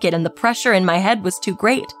couldn't take it and the pressure in my head was too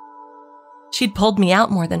great. She'd pulled me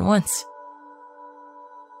out more than once.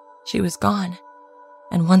 She was gone,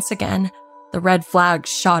 and once again, the red flag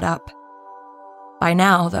shot up. By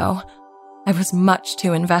now, though, I was much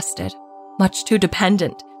too invested, much too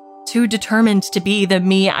dependent, too determined to be the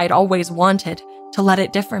me I'd always wanted to let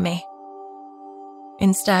it differ me.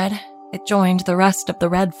 Instead, it joined the rest of the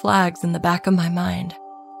red flags in the back of my mind,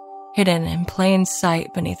 hidden in plain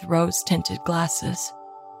sight beneath rose-tinted glasses.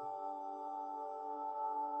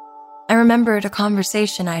 I remembered a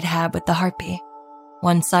conversation I'd had with the harpy,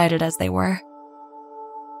 one-sided as they were.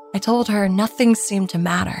 I told her nothing seemed to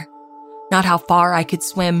matter. Not how far I could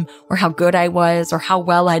swim, or how good I was, or how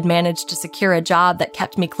well I'd managed to secure a job that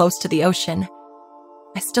kept me close to the ocean.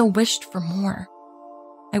 I still wished for more.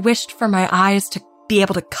 I wished for my eyes to be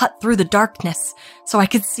able to cut through the darkness so I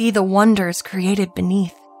could see the wonders created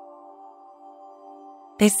beneath.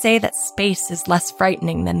 They say that space is less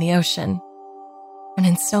frightening than the ocean, and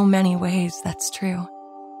in so many ways that's true.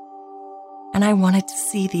 And I wanted to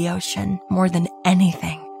see the ocean more than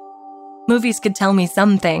anything. Movies could tell me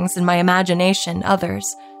some things, and my imagination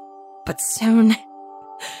others, but soon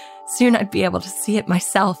I'd be able to see it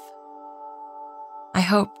myself. I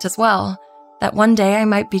hoped as well that one day I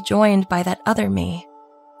might be joined by that other me,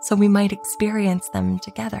 so we might experience them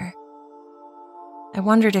together. I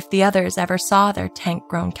wondered if the others ever saw their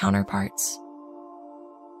tank-grown counterparts.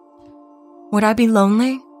 Would I be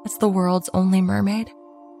lonely as the world's only mermaid?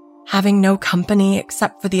 Having no company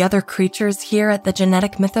except for the other creatures here at the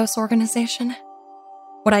Genetic Mythos organization?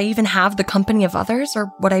 Would I even have the company of others,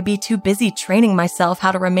 or would I be too busy training myself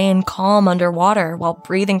how to remain calm underwater while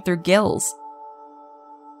breathing through gills?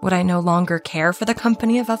 Would I no longer care for the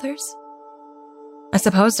company of others? I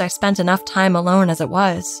supposed I spent enough time alone as it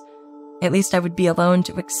was. At least I would be alone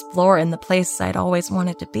to explore in the place I'd always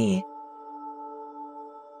wanted to be.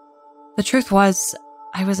 The truth was,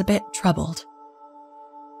 I was a bit troubled.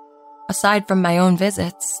 Aside from my own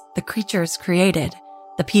visits, the creatures created,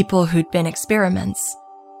 the people who'd been experiments,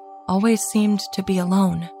 always seemed to be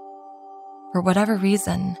alone. For whatever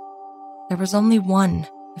reason, there was only one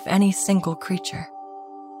of any single creature.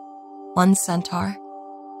 One centaur,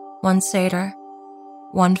 one satyr,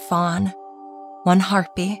 one fawn, one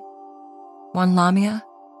harpy, one lamia,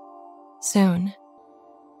 soon,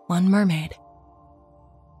 one mermaid.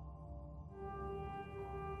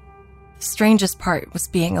 The strangest part was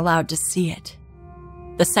being allowed to see it.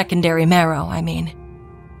 The secondary Merrow, I mean.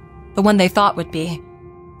 The one they thought would be,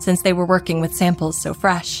 since they were working with samples so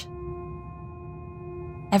fresh.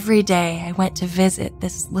 Every day I went to visit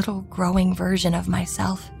this little growing version of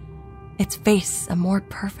myself, its face a more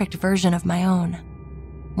perfect version of my own.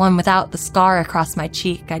 One without the scar across my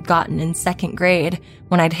cheek I'd gotten in second grade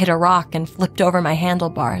when I'd hit a rock and flipped over my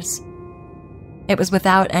handlebars. It was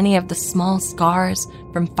without any of the small scars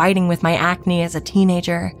from fighting with my acne as a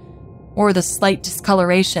teenager, or the slight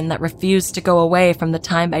discoloration that refused to go away from the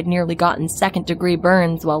time I'd nearly gotten second-degree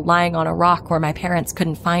burns while lying on a rock where my parents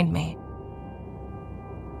couldn't find me.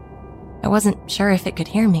 I wasn't sure if it could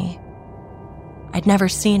hear me. I'd never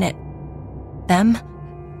seen it. Them?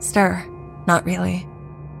 Stir. Not really.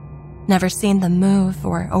 Never seen them move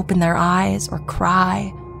or open their eyes or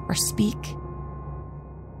cry or speak.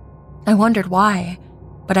 I wondered why,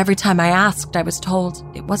 but every time I asked, I was told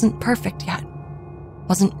it wasn't perfect yet.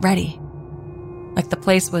 Wasn't ready. Like the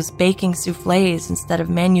place was baking soufflés instead of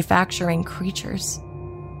manufacturing creatures.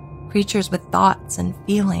 Creatures with thoughts and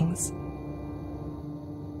feelings.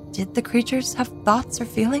 Did the creatures have thoughts or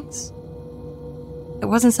feelings? It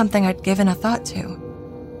wasn't something I'd given a thought to.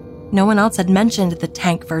 No one else had mentioned the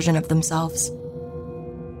tank version of themselves.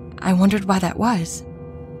 I wondered why that was.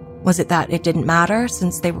 Was it that it didn't matter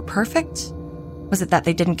since they were perfect? Was it that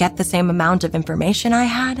they didn't get the same amount of information I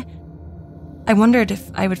had? I wondered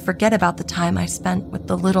if I would forget about the time I spent with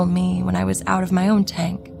the little me when I was out of my own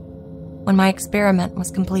tank, when my experiment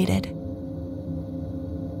was completed.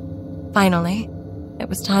 Finally, it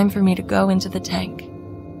was time for me to go into the tank.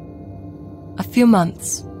 A few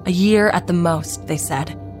months, a year at the most, they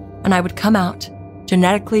said, and I would come out,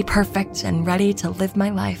 genetically perfect and ready to live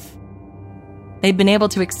my life. They'd been able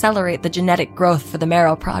to accelerate the genetic growth for the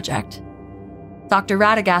Merrow project. Dr.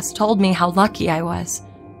 Radagast told me how lucky I was,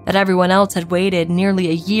 that everyone else had waited nearly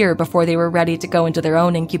a year before they were ready to go into their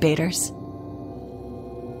own incubators.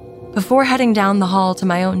 Before heading down the hall to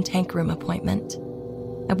my own tank room appointment,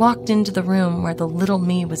 I walked into the room where the little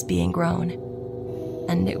me was being grown,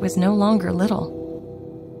 and it was no longer little.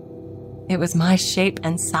 It was my shape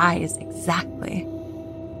and size exactly.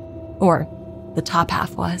 Or the top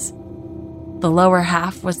half was. The lower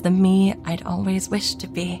half was the me I'd always wished to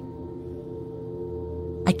be.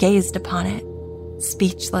 I gazed upon it,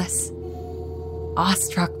 speechless,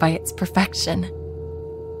 awestruck by its perfection.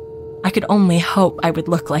 I could only hope I would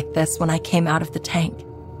look like this when I came out of the tank.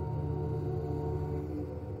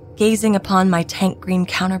 Gazing upon my tank green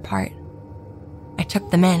counterpart, I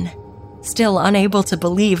took them in, still unable to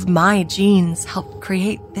believe my genes helped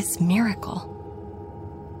create this miracle.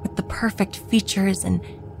 With the perfect features and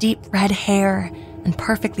deep red hair and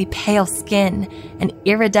perfectly pale skin and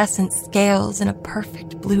iridescent scales in a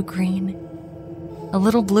perfect blue-green. A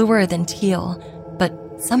little bluer than teal, but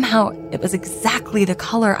somehow it was exactly the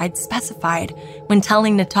color I'd specified when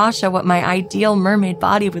telling Natasha what my ideal mermaid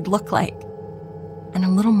body would look like. And a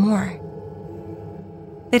little more.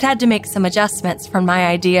 They'd had to make some adjustments from my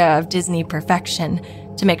idea of Disney perfection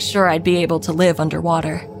to make sure I'd be able to live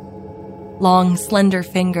underwater. Long, slender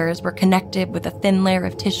fingers were connected with a thin layer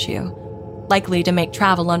of tissue, likely to make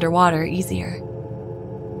travel underwater easier.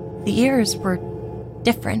 The ears were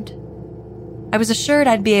different. I was assured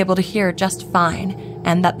I'd be able to hear just fine,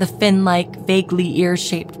 and that the fin-like, vaguely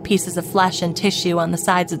ear-shaped pieces of flesh and tissue on the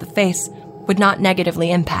sides of the face would not negatively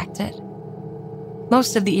impact it.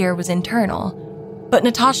 Most of the ear was internal, but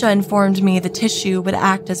Natasha informed me the tissue would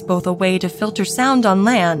act as both a way to filter sound on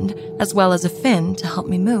land as well as a fin to help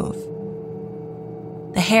me move.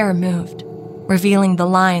 The hair moved, revealing the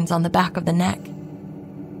lines on the back of the neck.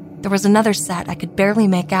 There was another set I could barely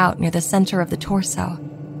make out near the center of the torso,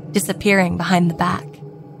 disappearing behind the back.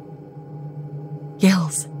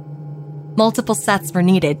 Gills. Multiple sets were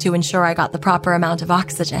needed to ensure I got the proper amount of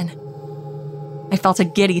oxygen. I felt a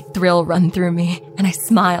giddy thrill run through me, and I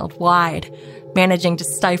smiled wide, managing to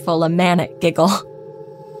stifle a manic giggle.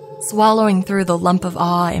 Swallowing through the lump of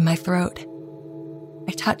awe in my throat,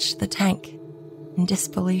 I touched the tank in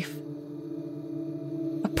disbelief.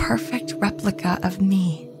 A perfect replica of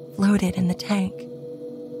me floated in the tank,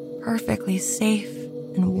 perfectly safe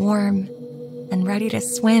and warm and ready to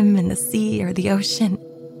swim in the sea or the ocean.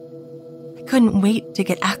 I couldn't wait to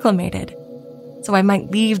get acclimated, so I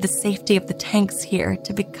might leave the safety of the tanks here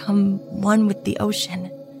to become one with the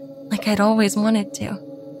ocean, like I'd always wanted to.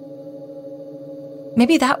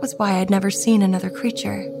 Maybe that was why I'd never seen another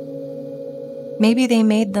creature. Maybe they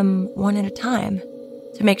made them one at a time,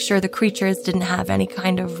 to make sure the creatures didn't have any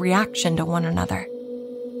kind of reaction to one another.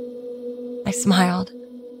 I smiled,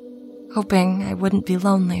 hoping I wouldn't be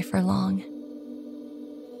lonely for long.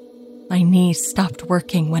 My knees stopped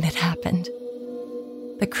working when it happened.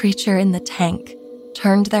 The creature in the tank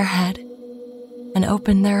turned their head and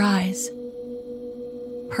opened their eyes.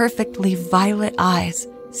 Perfectly violet eyes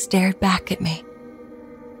stared back at me.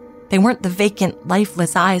 They weren't the vacant,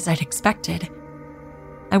 lifeless eyes I'd expected.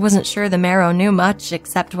 I wasn't sure the Merrow knew much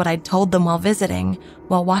except what I'd told them while visiting,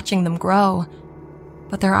 while watching them grow,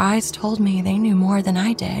 but their eyes told me they knew more than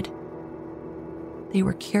I did. They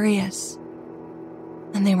were curious,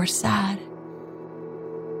 and they were sad.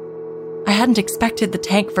 I hadn't expected the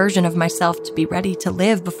tank version of myself to be ready to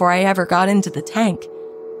live before I ever got into the tank.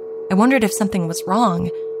 I wondered if something was wrong,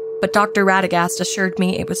 but Dr. Radagast assured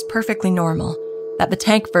me it was perfectly normal, that the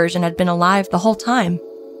tank version had been alive the whole time,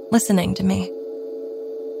 listening to me.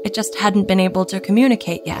 It just hadn't been able to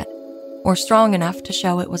communicate yet, or strong enough to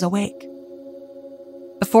show it was awake.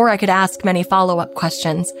 Before I could ask many follow-up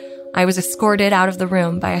questions, I was escorted out of the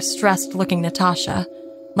room by a stressed-looking Natasha,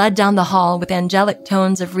 led down the hall with angelic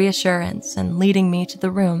tones of reassurance and leading me to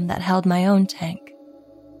the room that held my own tank.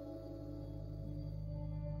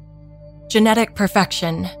 Genetic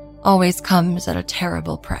perfection always comes at a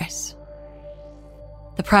terrible price.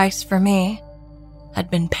 The price for me had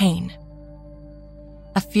been pain.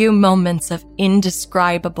 A few moments of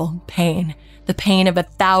indescribable pain, the pain of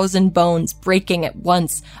 1,000 bones breaking at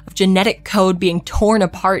once, of genetic code being torn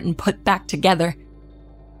apart and put back together.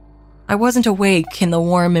 I wasn't awake in the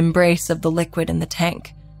warm embrace of the liquid in the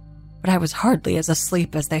tank, but I was hardly as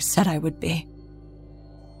asleep as they said I would be.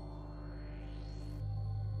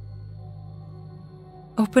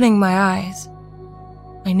 Opening my eyes,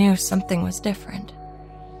 I knew something was different.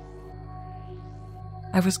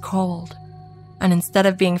 I was cold, and instead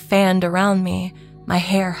of being fanned around me, my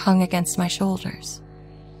hair hung against my shoulders.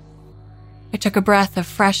 I took a breath of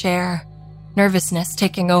fresh air, nervousness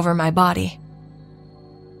taking over my body.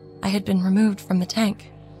 I had been removed from the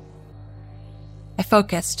tank. I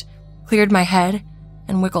focused, cleared my head,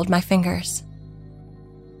 and wiggled my fingers.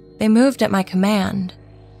 They moved at my command,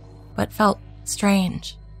 but felt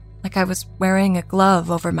strange, like I was wearing a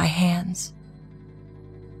glove over my hands.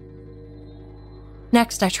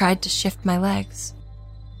 Next, I tried to shift my legs.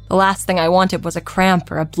 The last thing I wanted was a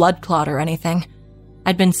cramp or a blood clot or anything.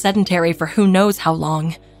 I'd been sedentary for who knows how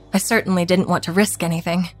long. I certainly didn't want to risk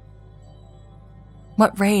anything.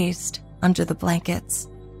 What raised under the blankets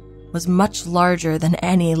was much larger than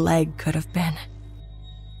any leg could have been.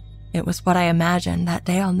 It was what I imagined that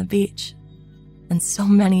day on the beach, and so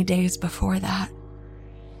many days before that.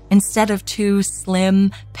 Instead of 2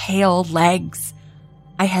 slim, pale legs,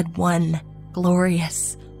 I had one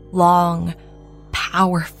glorious, long,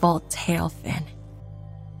 powerful tail fin.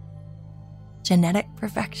 Genetic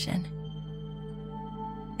perfection.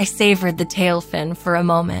 I savored the tail fin for a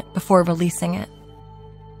moment before releasing it.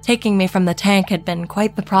 Taking me from the tank had been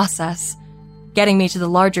quite the process. Getting me to the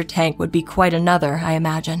larger tank would be quite another, I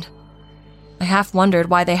imagined. I half wondered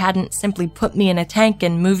why they hadn't simply put me in a tank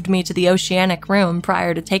and moved me to the oceanic room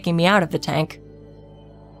prior to taking me out of the tank.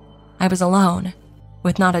 I was alone,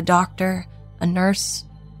 with not a doctor, a nurse,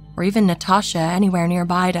 or even Natasha anywhere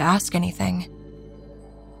nearby to ask anything.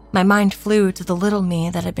 My mind flew to the little me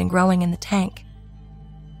that had been growing in the tank.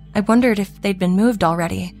 I wondered if they'd been moved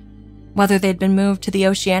already, whether they'd been moved to the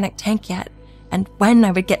oceanic tank yet, and when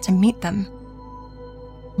I would get to meet them.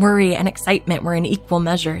 Worry and excitement were in equal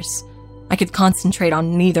measures. I could concentrate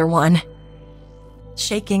on neither one.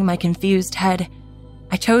 Shaking my confused head,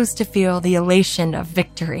 I chose to feel the elation of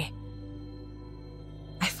victory.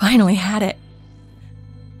 I finally had it.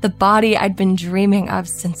 The body I'd been dreaming of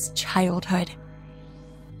since childhood.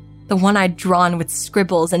 The one I'd drawn with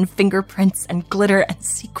scribbles and fingerprints and glitter and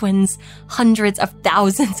sequins hundreds of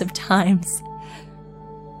thousands of times.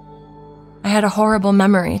 I had a horrible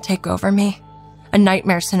memory take over me. A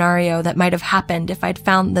nightmare scenario that might have happened if I'd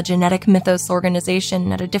found the Genetic Mythos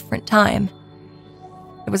organization at a different time.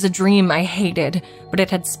 It was a dream I hated, but it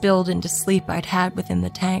had spilled into sleep I'd had within the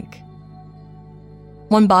tank.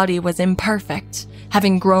 One body was imperfect,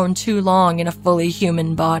 having grown too long in a fully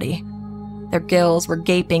human body. Their gills were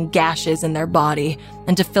gaping gashes in their body,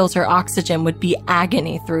 and to filter oxygen would be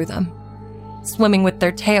agony through them. Swimming with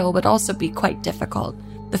their tail would also be quite difficult,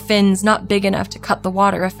 the fins not big enough to cut the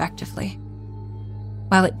water effectively.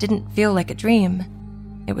 While it didn't feel like a dream,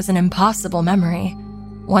 it was an impossible memory,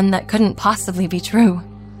 one that couldn't possibly be true.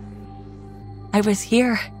 I was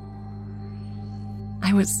here.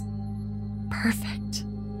 I was perfect.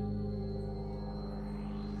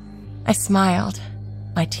 I smiled,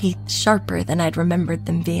 my teeth sharper than I'd remembered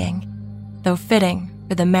them being, though fitting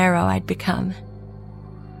for the Merrow I'd become.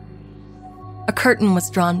 A curtain was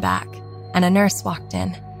drawn back, and a nurse walked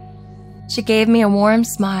in. She gave me a warm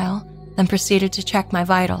smile, then proceeded to check my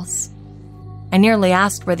vitals. I nearly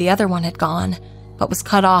asked where the other one had gone, but was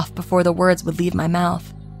cut off before the words would leave my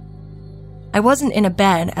mouth. I wasn't in a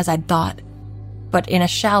bed, as I'd thought, but in a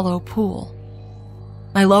shallow pool.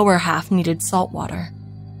 My lower half needed salt water.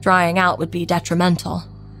 Drying out would be detrimental.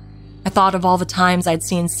 I thought of all the times I'd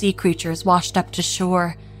seen sea creatures washed up to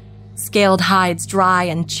shore, scaled hides dry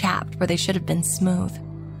and chapped where they should have been smooth.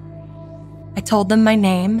 I told them my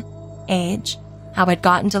name, age, how I'd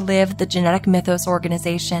gotten to live at the Genetic Mythos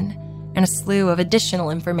organization, and a slew of additional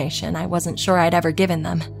information I wasn't sure I'd ever given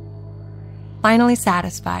them. Finally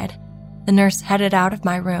satisfied, the nurse headed out of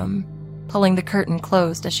my room, pulling the curtain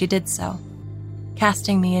closed as she did so,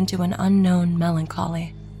 casting me into an unknown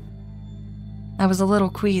melancholy. I was a little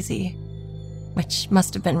queasy, which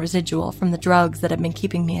must have been residual from the drugs that had been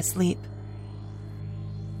keeping me asleep.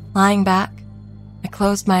 Lying back, I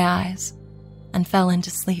closed my eyes and fell into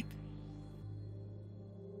sleep.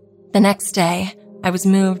 The next day, I was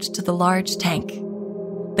moved to the large tank.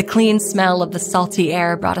 The clean smell of the salty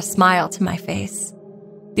air brought a smile to my face.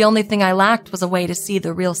 The only thing I lacked was a way to see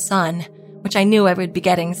the real sun, which I knew I would be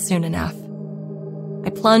getting soon enough. I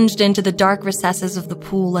plunged into the dark recesses of the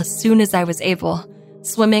pool as soon as I was able,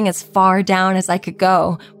 swimming as far down as I could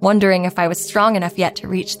go, wondering if I was strong enough yet to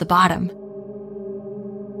reach the bottom.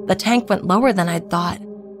 The tank went lower than I'd thought.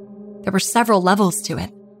 There were several levels to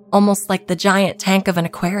it, almost like the giant tank of an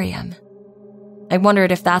aquarium. I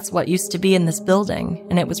wondered if that's what used to be in this building,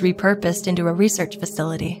 and it was repurposed into a research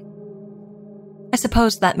facility. I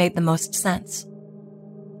suppose that made the most sense.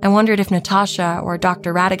 I wondered if Natasha or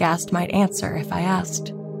Dr. Radagast might answer if I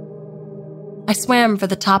asked. I swam for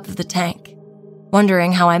the top of the tank,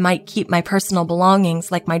 wondering how I might keep my personal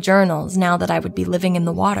belongings like my journals now that I would be living in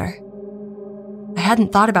the water. I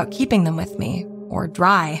hadn't thought about keeping them with me, or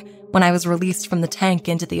dry, when I was released from the tank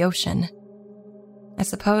into the ocean. I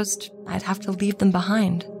supposed I'd have to leave them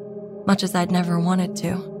behind, much as I'd never wanted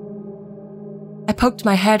to. I poked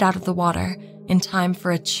my head out of the water in time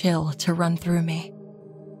for a chill to run through me.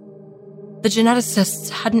 The geneticists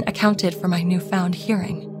hadn't accounted for my newfound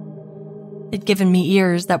hearing. They'd given me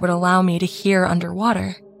ears that would allow me to hear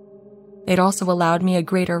underwater. They'd also allowed me a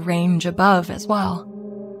greater range above as well.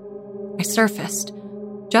 I surfaced,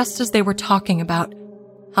 just as they were talking about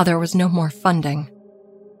how there was no more funding.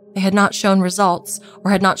 They had not shown results,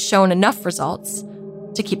 or had not shown enough results,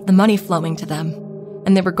 to keep the money flowing to them,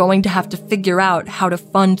 and they were going to have to figure out how to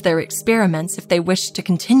fund their experiments if they wished to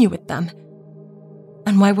continue with them.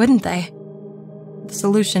 And why wouldn't they? The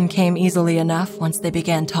solution came easily enough once they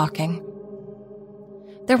began talking.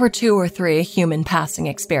 There were 2 or 3 human passing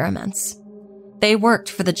experiments. They worked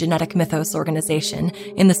for the Genetic Mythos organization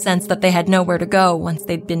in the sense that they had nowhere to go once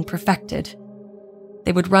they'd been perfected.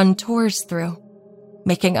 They would run tours through,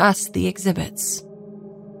 making us the exhibits.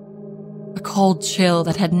 A cold chill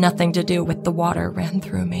that had nothing to do with the water ran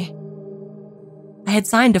through me. I had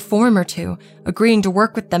signed a form or 2, agreeing to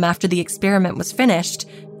work with them after the experiment was finished,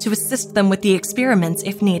 to assist them with the experiments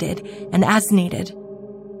if needed, and as needed.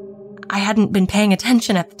 I hadn't been paying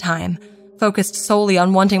attention at the time, focused solely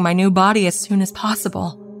on wanting my new body as soon as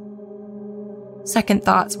possible. Second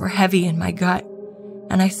thoughts were heavy in my gut,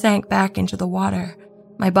 and I sank back into the water,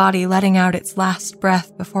 my body letting out its last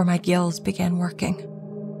breath before my gills began working.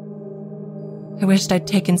 I wished I'd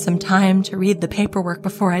taken some time to read the paperwork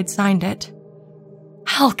before I'd signed it.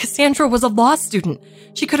 Hell, Cassandra was a law student.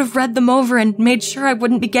 She could have read them over and made sure I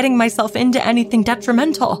wouldn't be getting myself into anything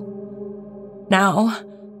detrimental. Now,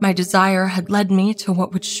 my desire had led me to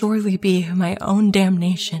what would surely be my own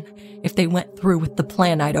damnation if they went through with the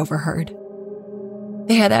plan I'd overheard.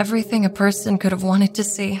 They had everything a person could have wanted to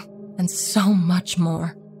see, and so much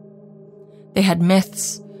more. They had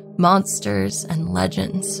myths, monsters, and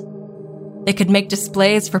legends. They could make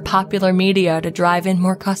displays for popular media to drive in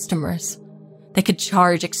more customers. They could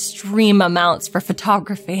charge extreme amounts for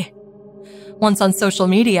photography. Once on social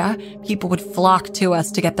media, people would flock to us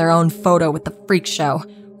to get their own photo with the freak show,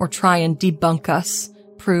 or try and debunk us,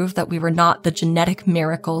 prove that we were not the genetic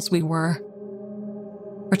miracles we were.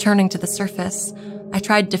 Returning to the surface, I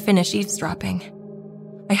tried to finish eavesdropping.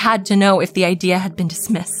 I had to know if the idea had been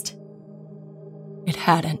dismissed. It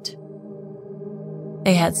hadn't.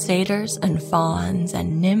 They had satyrs and fauns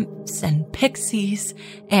and nymphs and pixies,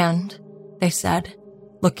 and, they said,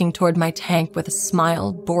 looking toward my tank with a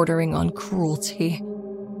smile bordering on cruelty,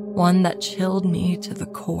 one that chilled me to the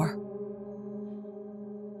core.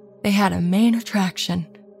 They had a main attraction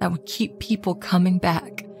that would keep people coming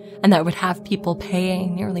back, and that would have people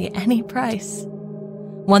paying nearly any price.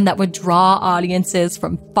 One that would draw audiences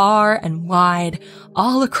from far and wide,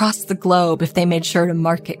 all across the globe if they made sure to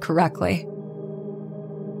market correctly.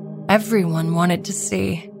 Everyone wanted to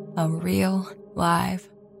see a real, live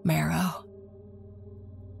Merrow.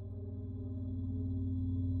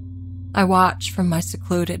 I watch from my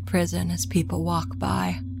secluded prison as people walk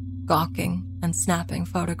by, gawking and snapping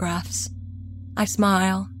photographs. I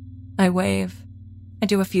smile, I wave, I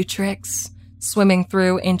do a few tricks, swimming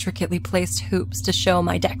through intricately placed hoops to show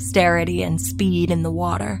my dexterity and speed in the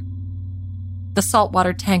water. The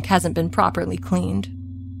saltwater tank hasn't been properly cleaned,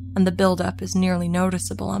 and the buildup is nearly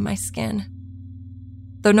noticeable on my skin.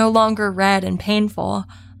 Though no longer red and painful,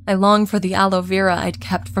 I long for the aloe vera I'd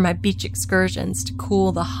kept for my beach excursions to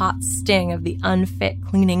cool the hot sting of the unfit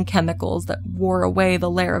cleaning chemicals that wore away the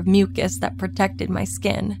layer of mucus that protected my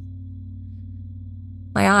skin.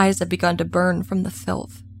 My eyes had begun to burn from the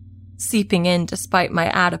filth, seeping in despite my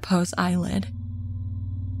adipose eyelid.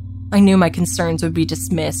 I knew my concerns would be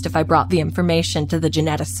dismissed if I brought the information to the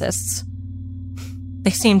geneticists.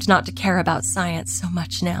 They seemed not to care about science so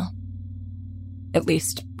much now. At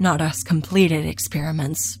least, not us completed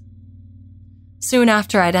experiments. Soon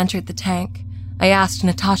after I'd entered the tank, I asked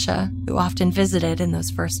Natasha, who often visited in those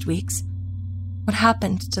first weeks, what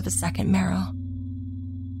happened to the second Merrow,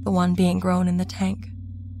 the one being grown in the tank.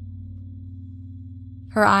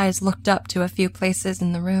 Her eyes looked up to a few places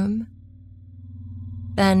in the room,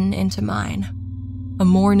 then into mine, a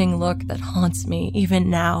mourning look that haunts me even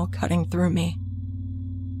now, cutting through me.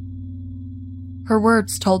 Her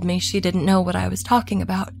words told me she didn't know what I was talking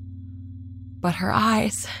about, but her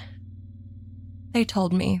eyes, they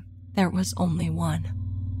told me there was only one.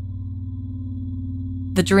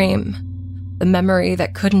 The dream, the memory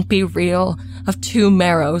that couldn't be real of two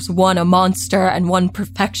Merrows, one a monster and one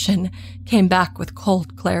perfection, came back with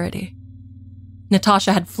cold clarity.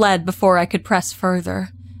 Natasha had fled before I could press further,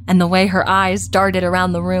 and the way her eyes darted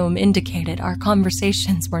around the room indicated our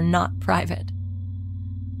conversations were not private.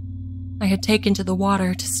 I had taken to the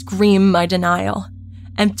water to scream my denial,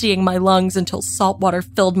 emptying my lungs until salt water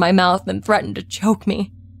filled my mouth and threatened to choke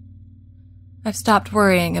me. I've stopped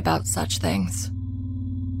worrying about such things,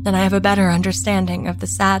 and I have a better understanding of the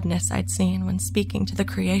sadness I'd seen when speaking to the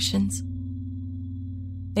creations.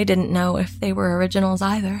 They didn't know if they were originals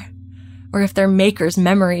either, or if their makers'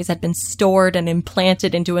 memories had been stored and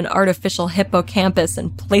implanted into an artificial hippocampus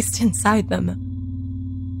and placed inside them.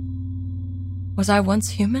 Was I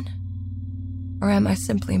once human? Or am I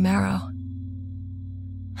simply Merrow?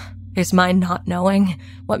 Is my not knowing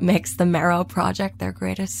what makes the Merrow project their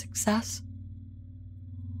greatest success?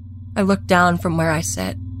 I look down from where I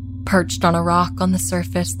sit, perched on a rock on the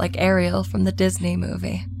surface like Ariel from the Disney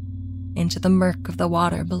movie, into the murk of the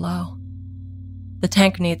water below. The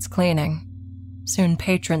tank needs cleaning. Soon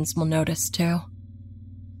patrons will notice too.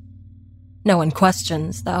 No one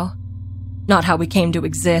questions, though. Not how we came to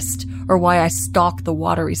exist, or why I stalk the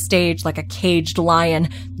watery stage like a caged lion,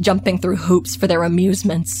 jumping through hoops for their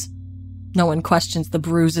amusements. No one questions the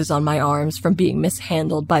bruises on my arms from being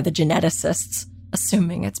mishandled by the geneticists,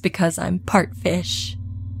 assuming it's because I'm part fish.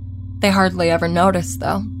 They hardly ever notice,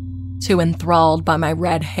 though, too enthralled by my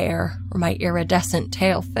red hair or my iridescent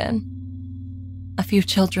tail fin. A few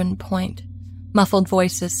children point, muffled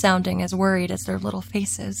voices sounding as worried as their little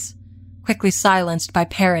faces, quickly silenced by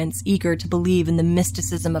parents eager to believe in the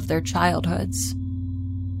mysticism of their childhoods.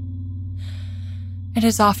 It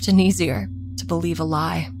is often easier to believe a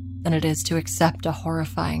lie than it is to accept a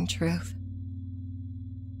horrifying truth.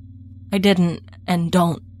 I didn't and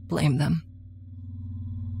don't blame them.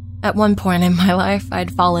 At one point in my life,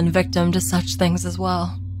 I'd fallen victim to such things as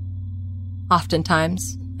well.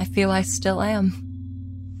 Oftentimes, I feel I still am.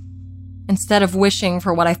 Instead of wishing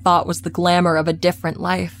for what I thought was the glamour of a different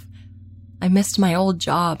life, I missed my old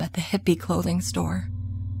job at the hippie clothing store,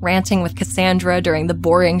 ranting with Cassandra during the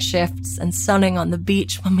boring shifts and sunning on the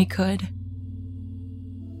beach when we could.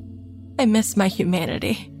 I miss my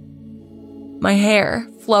humanity. My hair,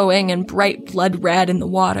 flowing and bright blood red in the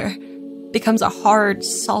water, becomes a hard,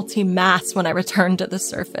 salty mass when I return to the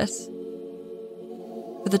surface.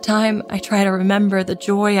 For the time, I try to remember the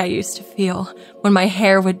joy I used to feel when my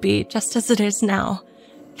hair would be just as it is now,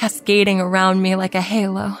 cascading around me like a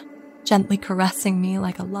halo, gently caressing me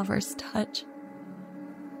like a lover's touch.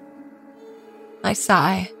 I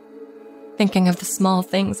sigh, thinking of the small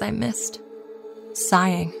things I missed,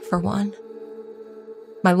 sighing for one.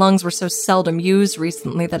 My lungs were so seldom used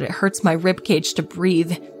recently that it hurts my ribcage to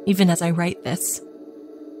breathe, even as I write this.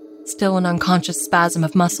 Still an unconscious spasm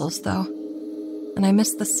of muscles, though, and I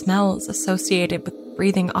miss the smells associated with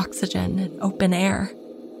breathing oxygen and open air.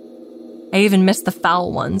 I even miss the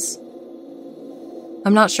foul ones.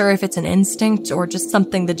 I'm not sure if it's an instinct or just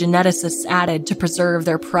something the geneticists added to preserve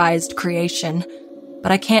their prized creation,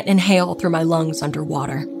 but I can't inhale through my lungs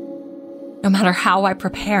underwater. No matter how I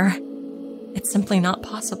prepare, it's simply not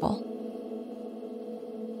possible.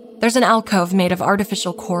 There's an alcove made of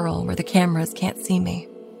artificial coral where the cameras can't see me.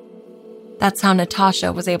 That's how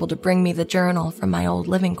Natasha was able to bring me the journal from my old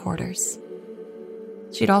living quarters.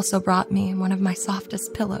 She'd also brought me one of my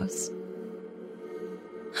softest pillows.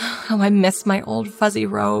 How I miss my old fuzzy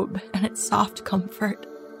robe and its soft comfort.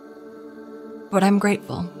 but I'm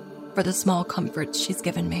grateful for the small comforts she's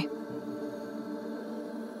given me.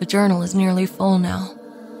 The journal is nearly full now,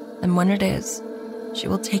 and when it is, she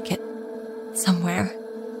will take it somewhere.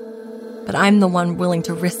 But I'm the one willing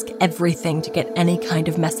to risk everything to get any kind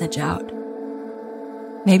of message out.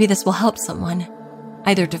 Maybe this will help someone,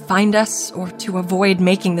 either to find us or to avoid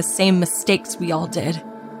making the same mistakes we all did.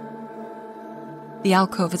 The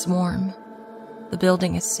alcove is warm, the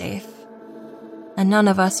building is safe, and none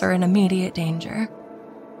of us are in immediate danger.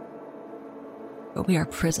 But we are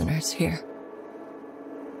prisoners here.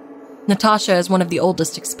 Natasha is one of the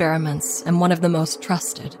oldest experiments and one of the most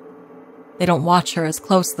trusted. They don't watch her as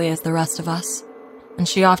closely as the rest of us, and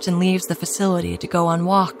she often leaves the facility to go on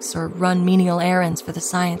walks or run menial errands for the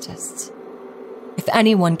scientists. If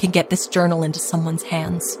anyone can get this journal into someone's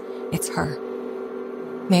hands, it's her.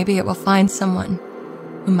 Maybe it will find someone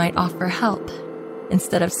who might offer help,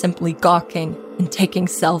 instead of simply gawking and taking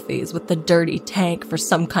selfies with the dirty tank for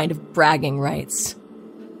some kind of bragging rights.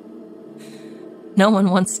 No one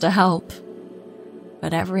wants to help,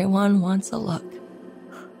 but everyone wants a look.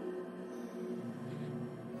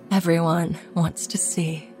 Everyone wants to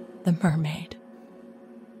see the mermaid.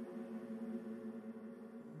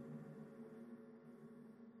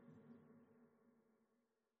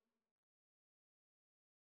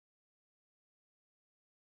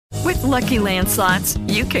 With Lucky Land Slots,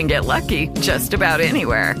 you can get lucky just about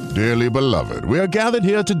anywhere. Dearly beloved, we are gathered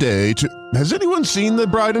here today to... Has anyone seen the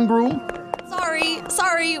bride and groom?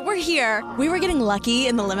 Sorry, we're here. We were getting lucky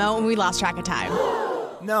in the limo and we lost track of time.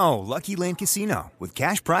 No, Lucky Land Casino, with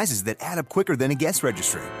cash prizes that add up quicker than a guest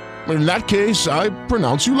registry. In that case, I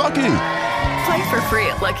pronounce you lucky. Play for free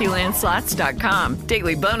at LuckyLandSlots.com.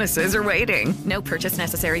 Daily bonuses are waiting. No purchase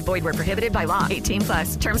necessary. Void where prohibited by law.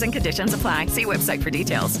 18+. Terms and conditions apply. See website for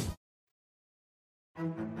details.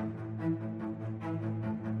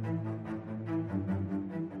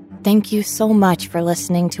 Thank you so much for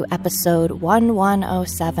listening to episode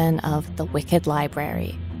 1107 of The Wicked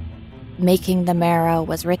Library. Making the Merrow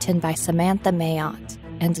was written by Samantha Mayotte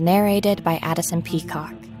and narrated by Addison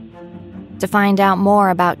Peacock. To find out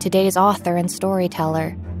more about today's author and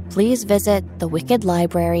storyteller, please visit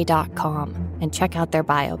thewickedlibrary.com and check out their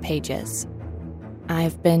bio pages.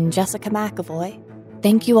 I've been Jessica McAvoy.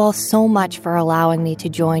 Thank you all so much for allowing me to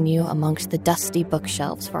join you amongst the dusty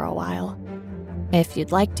bookshelves for a while. If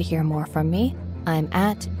you'd like to hear more from me, I'm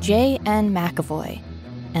at JN McAvoy,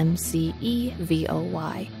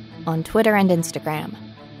 MCEVOY, on Twitter and Instagram.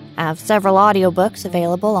 I have several audiobooks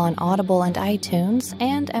available on Audible and iTunes,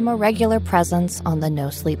 and am a regular presence on the No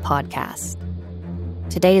Sleep podcast.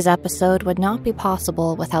 Today's episode would not be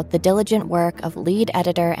possible without the diligent work of lead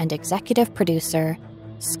editor and executive producer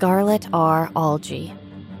Scarlett R. Algie,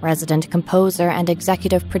 resident composer and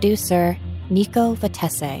executive producer Nico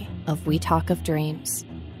Vitesse of We Talk of Dreams,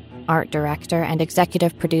 art director and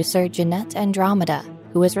executive producer Jeanette Andromeda,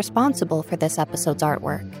 who is responsible for this episode's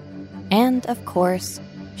artwork, and, of course,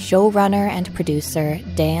 showrunner and producer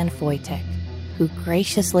Dan Foytik, who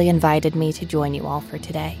graciously invited me to join you all for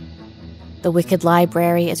today. The Wicked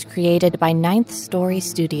Library is created by Ninth Story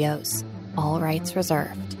Studios, all rights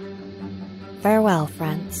reserved. Farewell,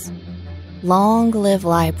 friends. Long live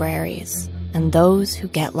libraries and those who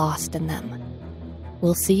get lost in them.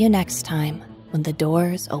 We'll see you next time when the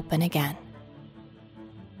doors open again.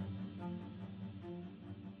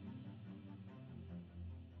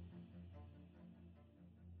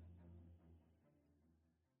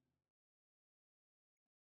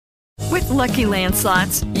 With Lucky Land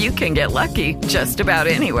Slots, you can get lucky just about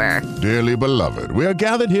anywhere. Dearly beloved, we are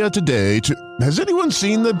gathered here today to... Has anyone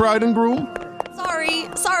seen the bride and groom?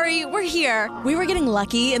 Sorry, we're here. We were getting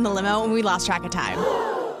lucky in the limo and we lost track of time.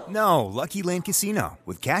 No, Lucky Land Casino,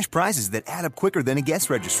 with cash prizes that add up quicker than a guest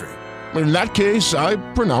registry. In that case, I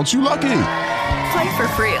pronounce you lucky. Play for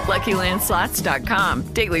free at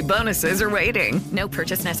LuckyLandSlots.com. Daily bonuses are waiting. No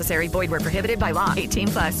purchase necessary. Void where prohibited by law.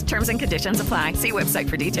 18+. Terms and conditions apply. See website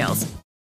for details.